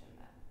did mention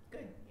that.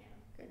 Good. Yeah.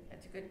 Good.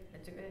 That's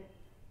a good.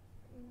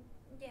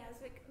 Yes,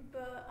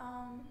 but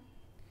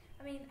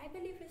I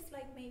believe it's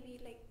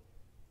maybe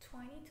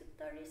 20 to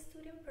 30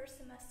 students per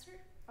semester.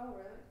 Oh,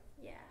 really?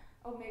 Yeah.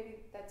 Oh,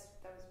 maybe that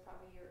was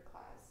probably your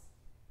class.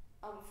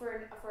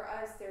 For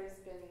us, there's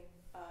been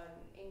an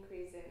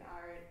increase in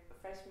our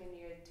freshman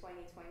year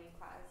 2020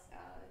 class,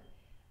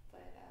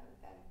 but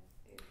that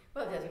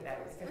Well, it doesn't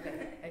matter because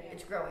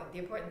it's growing. The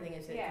important thing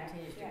is that it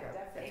continues to grow.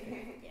 Definitely. That's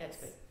good. Yes, That's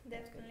good.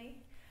 definitely.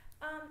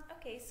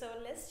 Okay, so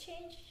let's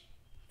change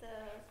the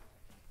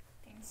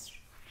things.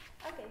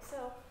 Okay,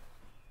 so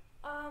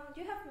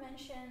you have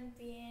mentioned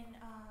being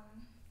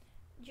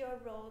your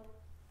role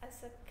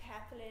as a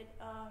Catholic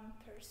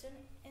person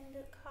in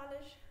the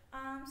college.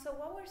 So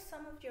what were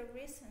some of your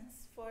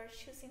reasons for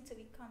choosing to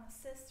become a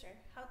sister?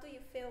 How do you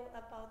feel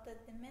about the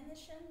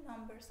diminishing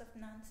numbers of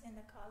nuns in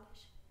the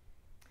college?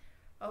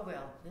 Oh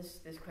well, this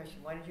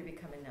question, why did you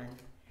become a nun?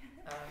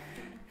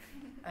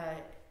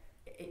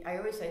 I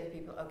always say to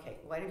people, okay,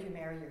 why did you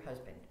marry your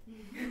husband?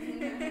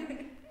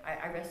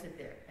 I rest it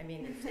there. I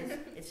mean,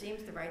 it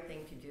seems the right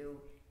thing to do.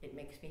 It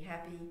makes me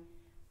happy.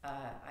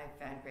 I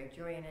found great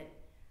joy in it.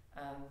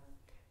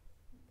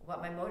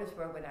 What my motives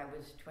were when I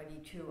was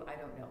 22, I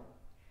don't know.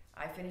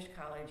 I finished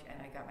college and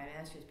I got my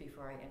master's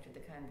before I entered the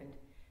convent,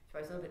 so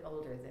I was a little bit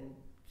older than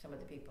some of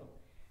the people.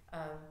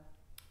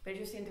 But it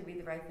just seemed to be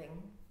the right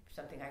thing,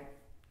 something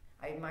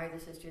I admire the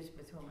sisters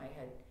with whom I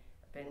had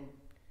been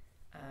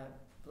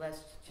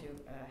blessed to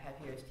have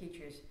here as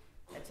teachers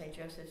at St.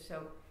 Joseph's.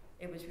 So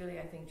it was really,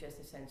 I think, just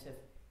a sense of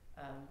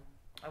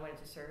I wanted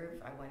to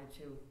serve, I wanted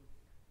to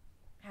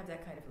have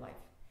that kind of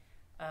life.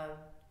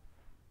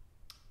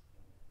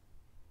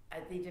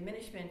 The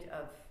diminishment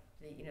of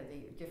the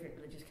different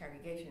religious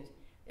congregations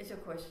is,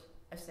 of course,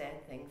 a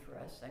sad thing for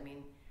us. I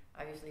mean,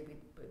 obviously, we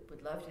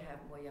would love to have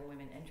more young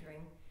women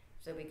entering,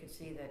 so we could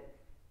see that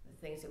the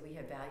things that we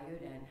have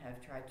valued and have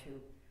tried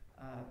to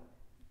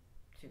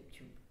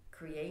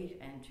create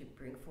and to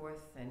bring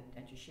forth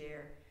and to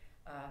share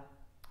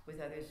with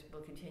others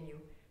will continue,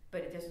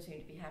 but it doesn't seem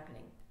to be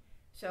happening.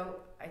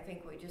 So I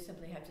think what we just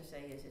simply have to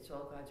say is it's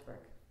all God's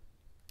work.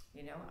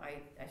 You know,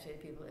 I say to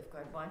people, if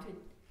God wanted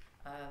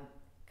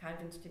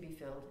convents to be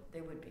filled,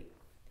 they would be.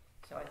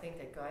 So I think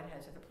that God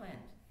has other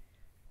plans.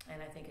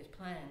 And I think his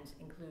plans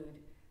include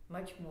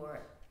much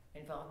more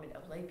involvement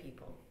of lay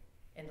people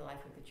in the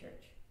life of the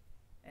church.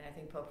 And I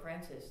think Pope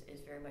Francis is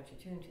very much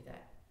attuned to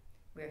that,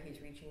 where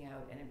he's reaching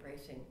out and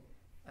embracing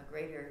a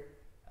greater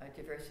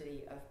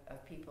diversity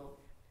of people,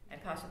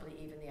 and possibly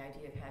even the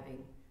idea of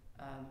having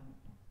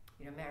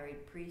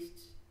married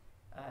priests,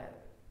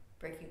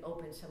 breaking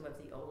open some of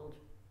the old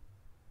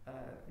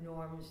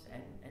norms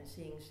and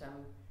seeing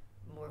some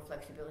more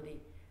flexibility.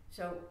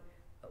 So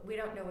we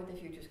don't know what the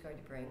future is going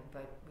to bring,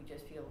 but we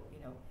just feel,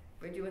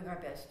 we're doing our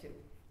best to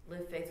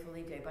live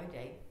faithfully day by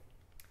day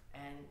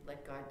and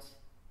let God's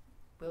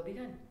will be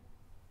done.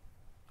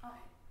 Oh,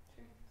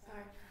 sure.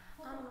 Sorry.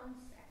 Hold on 1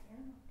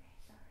 second.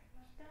 Okay, sorry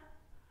about that.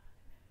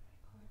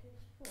 The record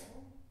is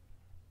full.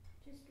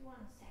 Just 1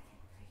 second,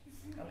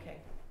 please. Okay.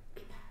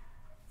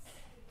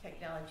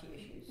 Technology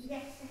issues.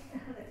 Yes,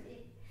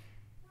 technology.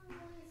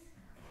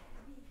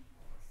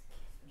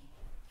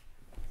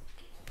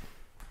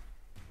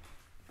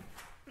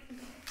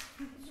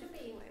 Should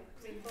be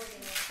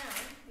recording a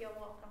time. You're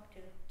welcome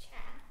to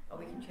chat. Oh,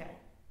 we can chat.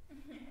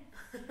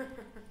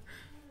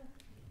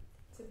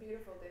 It's a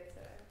beautiful day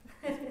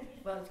today.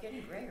 Well, it's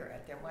getting grayer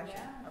out there. Watching.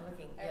 Yeah. I'm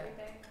looking. Every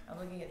day. I'm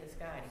looking at the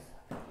sky.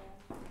 Yeah,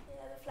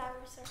 the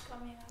flowers are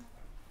coming up.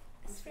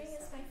 Spring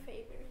is my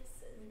favorite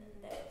season.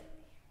 I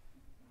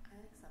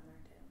like summer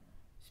too.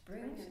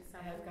 Springs Spring and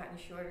summer. have gotten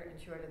shorter and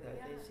shorter, though.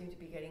 They Yeah. seem to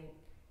be getting,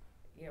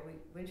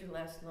 winter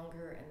lasts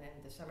longer, and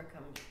then the summer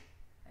comes,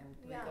 and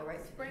we go right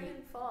into the spring heat.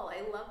 and fall.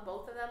 I love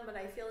both of them, but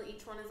I feel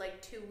each one is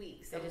like 2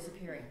 weeks. They're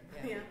disappearing.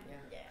 Yeah.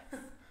 Yes.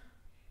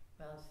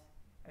 Well,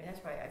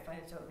 that's why I find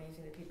it so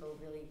amazing that people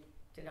really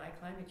deny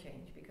climate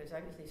change, because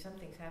obviously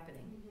something's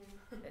happening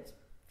that's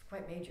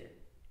quite major.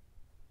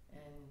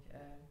 And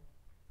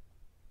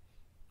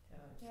so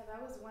Yeah,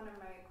 that was one of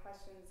my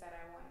questions that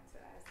I wanted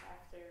to ask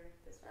after this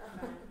was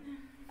done.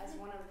 As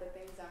one of the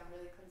things I'm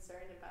really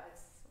concerned about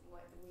is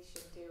what we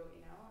should do,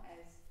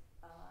 as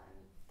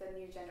the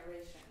new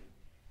generation.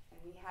 And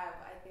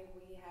I think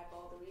we have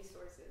all the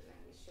resources, and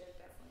we should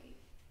definitely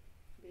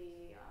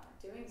be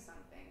doing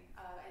something.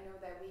 I know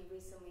that we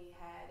recently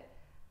had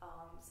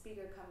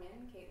speaker come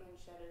in, Caitlin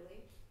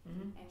Shetterly,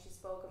 and she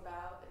spoke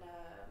about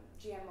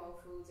GMO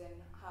foods and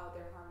how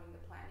they're harming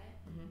the planet.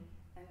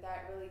 And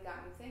that really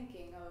got me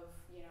thinking of,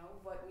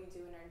 what we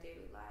do in our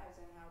daily lives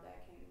and how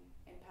that can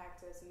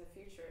impact us in the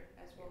future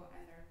as well,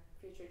 and our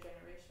future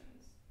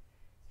generations.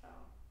 So.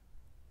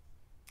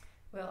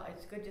 Well,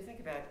 it's good to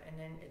think about, and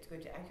then it's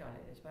good to act on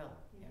it as well.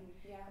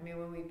 Yeah. I mean,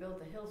 when we built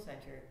the Hill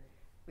Center,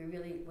 we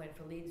really went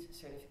for LEED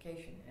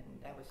certification, and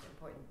that was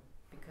important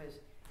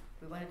because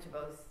we wanted to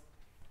both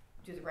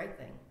do the right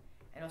thing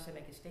and also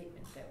make a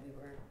statement that we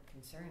were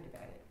concerned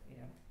about it.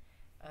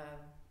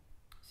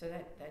 So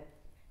that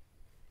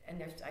and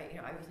there's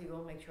obviously we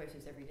all make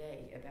choices every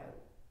day about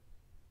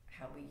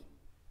how we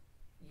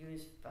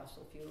use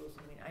fossil fuels.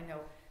 I mean, I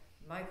know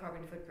my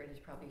carbon footprint is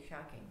probably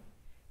shocking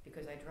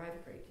because I drive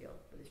a great deal.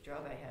 For this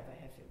job I have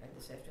to,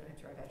 this afternoon I have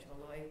to drive out to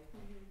Malloy.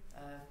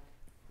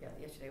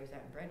 Yesterday I was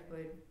out in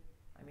Brentwood.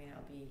 I mean,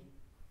 I'll be,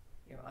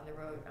 on the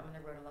road. I'm on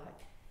the road a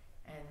lot.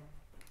 And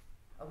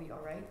are we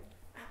all right?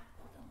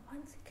 Hold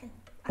on 1 second.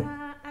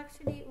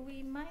 Actually,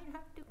 we might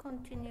have to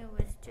continue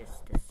with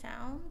just the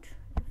sound,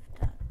 if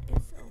that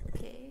is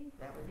okay.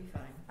 That would be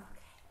fine.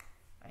 Okay.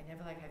 I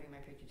never like having my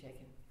picture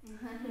taken.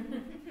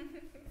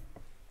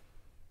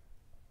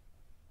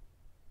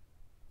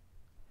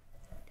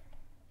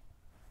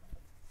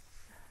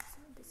 So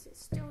this is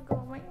still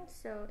going,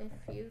 so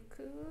if you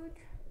could.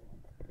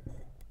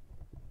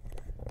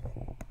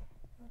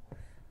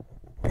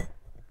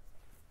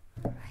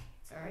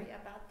 Sorry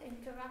about the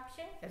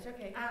interruption. That's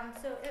okay.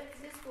 So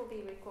this will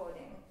be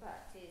recording,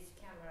 but his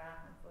camera,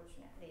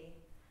 unfortunately,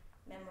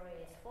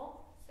 memory is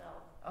full. So.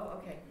 Oh,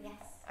 okay.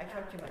 Yes. I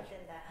talk too much.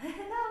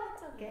 No,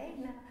 it's okay.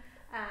 No.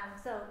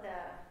 So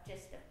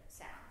just the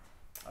sound.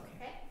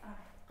 Okay. All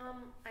right.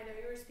 I know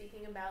you were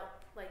speaking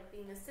about like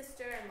being a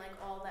sister and like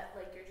all that,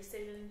 like your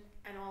decision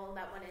and all of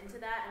that went into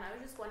that, and I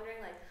was just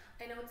wondering, like,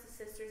 I know it's the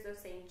Sisters of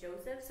St.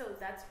 Joseph, so is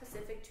that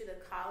specific to the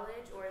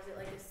college, or is it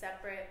like a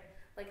separate?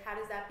 Like, how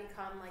does that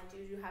become, like, do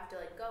you have to,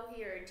 like, go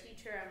here or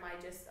teach her? Am I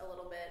just a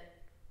little bit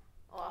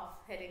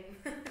off hitting?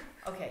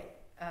 Okay.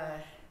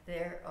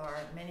 There are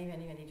many,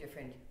 many, many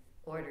different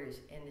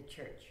orders in the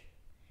church.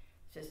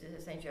 Sisters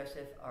of St.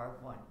 Joseph are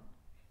one.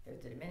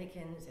 There's the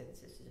Dominicans, there's the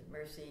Sisters of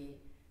Mercy,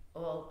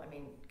 all, I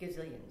mean,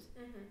 gazillions.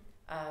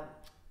 Mm-hmm.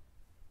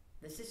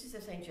 The Sisters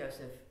of St.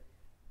 Joseph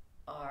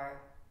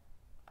are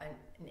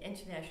an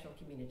international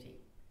community.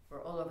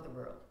 We're all over the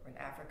world. We're in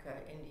Africa,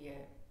 India,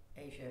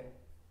 Asia,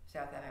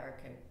 South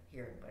America,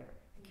 here, whatever,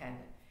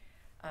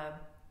 Canada.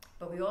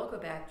 But we all go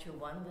back to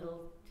one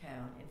little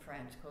town in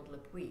France called Le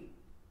Puy,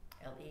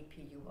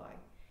 L-E-P-U-Y.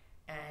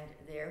 And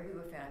there we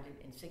were founded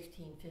in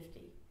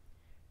 1650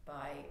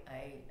 by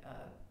a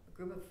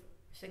group of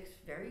 6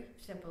 very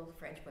simple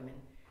French women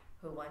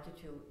who wanted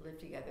to live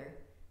together,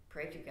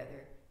 pray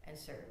together, and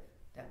serve.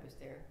 That was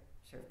their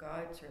serve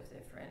God, serve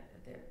their friend,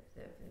 their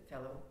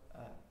fellow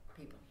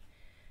people.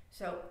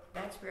 So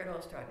that's where it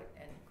all started,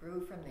 and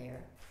grew from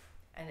there.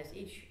 And as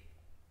each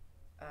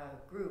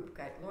group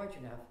got large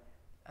enough,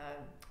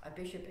 a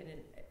bishop in an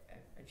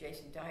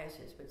adjacent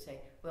diocese would say,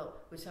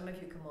 well, would some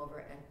of you come over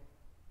and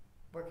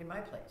work in my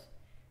place?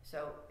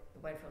 So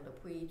it went from Le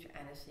Puy to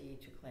Annecy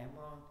to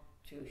Clermont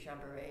to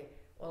Chambéry,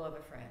 all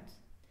over France.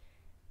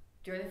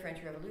 During the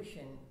French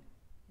Revolution,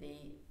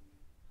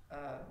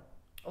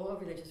 all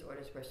religious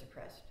orders were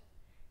suppressed,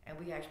 and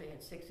we actually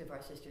had 6 of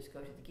our sisters go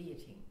to the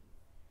guillotine.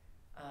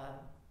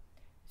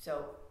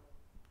 So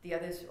the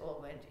others all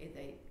went,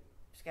 they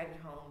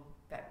scattered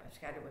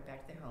went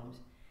back to their homes,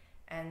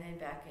 and then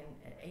back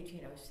in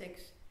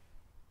 1806,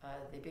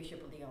 the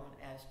Bishop of Lyon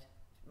asked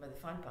Mother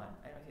Fontaine,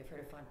 I don't know if you've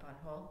heard of Fontaine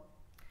Hall,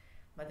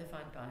 Mother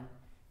Fontaine,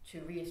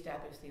 to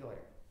reestablish the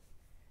order.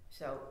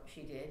 So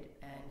she did,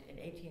 and in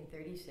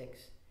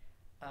 1836,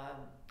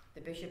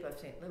 the Bishop of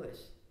St.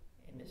 Louis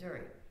in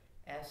Missouri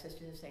asked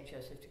Sisters of St.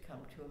 Joseph to come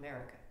to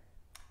America.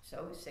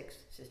 So 6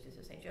 Sisters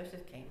of St.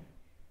 Joseph came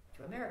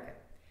to America,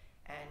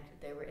 and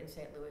they were in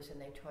St. Louis,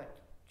 and they taught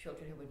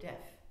children who were deaf.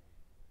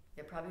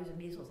 There probably was a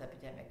measles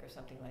epidemic or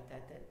something like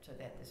that, so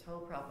that this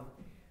whole problem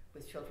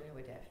with children who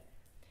were deaf.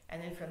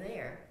 And then from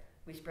there,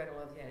 we spread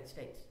all over the United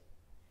States.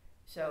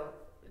 So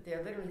there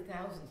are literally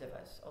thousands of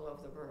us all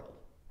over the world.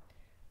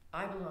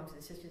 I belong to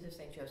the Sisters of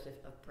St. Joseph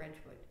of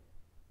Brentwood,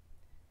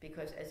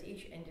 because as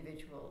each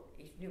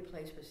new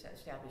place was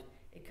established,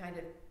 it kind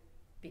of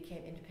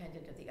became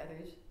independent of the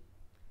others.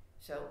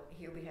 So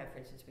here we have, for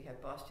instance, we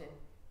have Boston,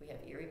 we have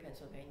Erie,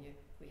 Pennsylvania,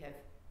 we have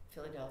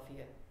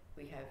Philadelphia,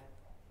 we have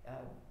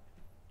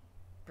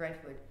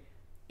Brentwood,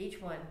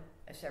 each one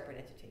a separate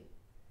entity.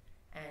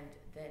 And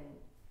then,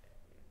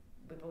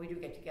 but we do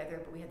get together,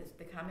 but we have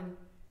the common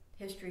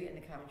history and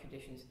the common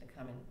traditions and the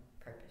common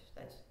purpose.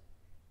 That's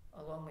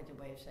a long-winded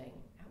way of saying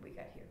how we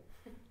got here.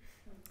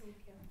 Thank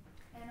you.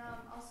 And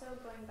also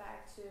going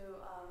back to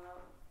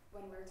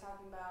when we were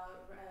talking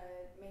about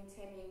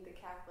maintaining the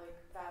Catholic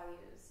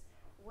values,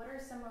 what are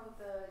some of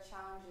the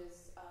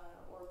challenges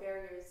or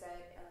barriers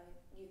that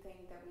you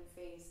think that we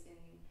face in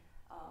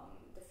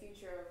the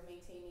future of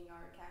maintaining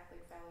our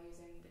Catholic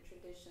values and the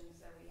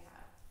traditions that we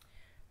have?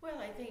 Well,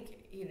 I think,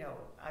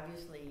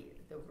 obviously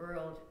the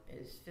world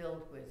is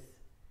filled with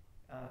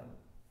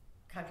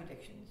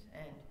contradictions,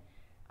 and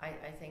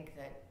I think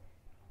that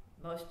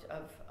most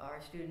of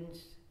our students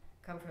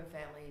come from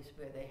families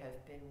where they have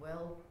been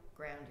well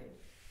grounded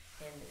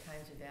in the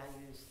kinds of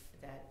values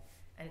that,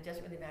 and it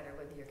doesn't really matter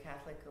whether you're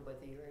Catholic or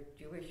whether you're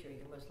Jewish or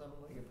you're Muslim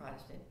or you're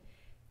Protestant.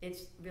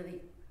 It's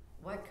really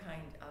what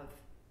kind of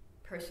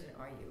person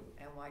are you,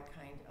 and what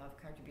kind of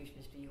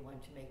contributions do you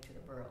want to make to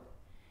the world?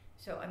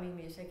 So, I mean,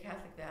 when you say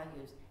Catholic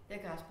values,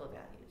 they're gospel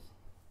values.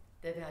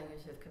 They're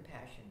values of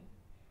compassion,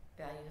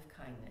 values of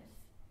kindness,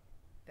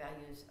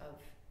 values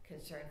of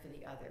concern for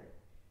the other.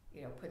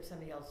 Put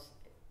somebody else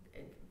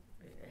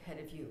ahead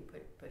of you,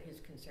 put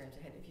his concerns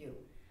ahead of you.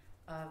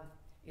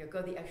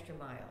 Go the extra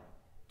mile.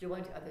 Do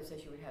unto others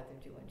as you would have them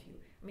do unto you.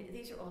 I mean,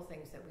 these are all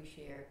things that we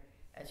share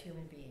as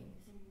human beings.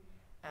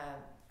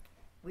 Mm-hmm.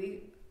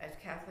 We, as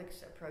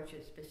Catholics, approach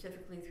it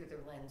specifically through the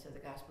lens of the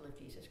gospel of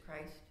Jesus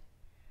Christ.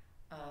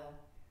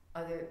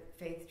 Other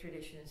faith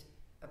traditions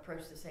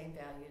approach the same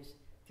values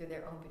through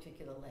their own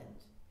particular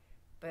lens.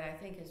 But I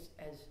think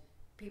as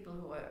people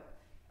who are,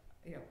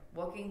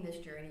 walking this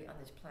journey on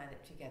this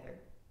planet together,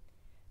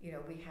 we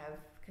have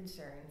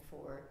concern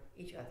for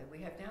each other. We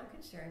have now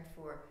concern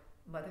for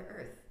Mother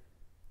Earth.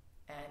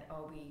 And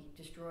are we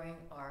destroying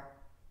our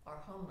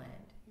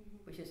homeland,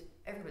 which is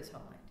everybody's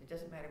homeland? It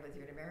doesn't matter whether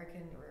you're an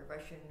American or a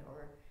Russian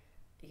or,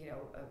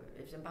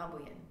 a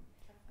Zimbabwean.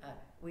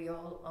 We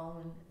all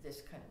own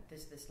this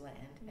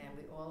land, and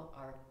we all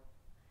are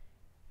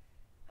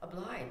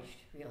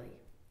obliged, really,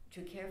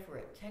 to care for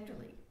it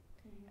tenderly,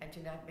 and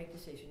to not make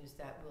decisions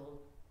that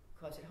will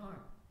cause it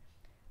harm.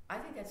 I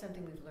think that's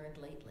something we've learned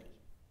lately,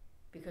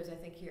 because I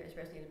think here,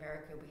 especially in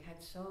America, we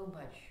had so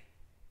much.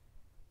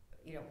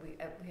 We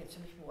had so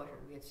much water,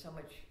 we had so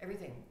much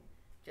everything,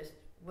 just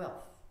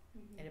wealth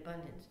and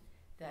abundance,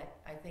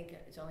 that I think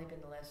it's only been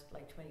the last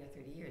 20 or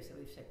 30 years that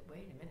we've said,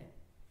 wait a minute,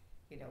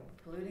 we're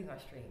polluting our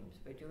streams,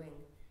 we're doing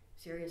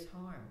serious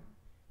harm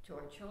to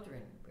our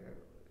children, we're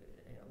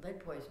lead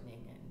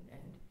poisoning and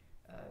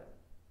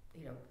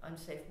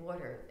unsafe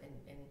water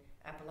in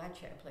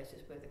Appalachia and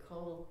places where the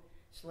coal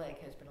slag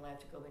has been allowed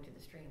to go into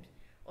the streams.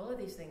 All of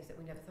these things that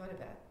we never thought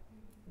about,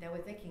 now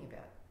we're thinking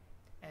about.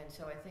 And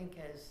so I think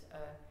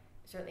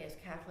certainly as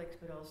Catholics,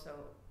 but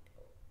also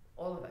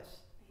all of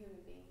us,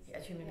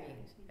 as human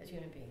beings,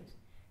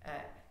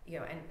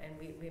 and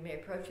we may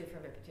approach it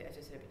from as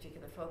I said, a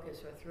particular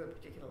focus or through a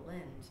particular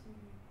lens,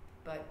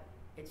 but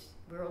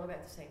we're all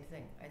about the same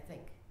thing, I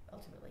think,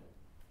 ultimately.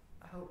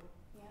 I hope.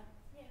 Yeah.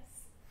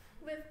 Yes.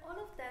 With all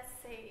of that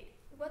said,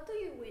 what do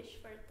you wish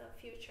for the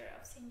future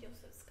of St.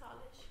 Joseph's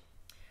College?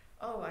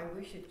 Oh, I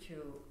wish it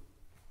to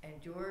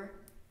endure,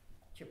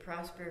 to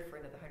prosper for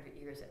another 100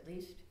 years at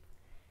least.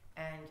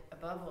 And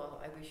above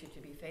all, I wish it to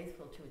be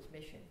faithful to its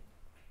mission,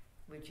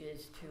 which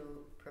is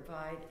to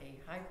provide a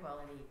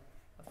high-quality,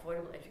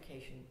 affordable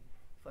education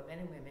for men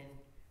and women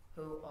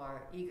who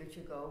are eager to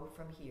go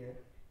from here,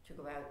 to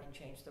go out and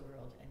change the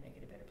world and make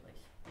it a better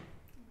place.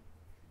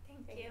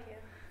 Thank you.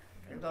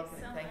 You're welcome.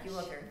 Thank you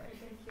all very much.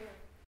 Thank you.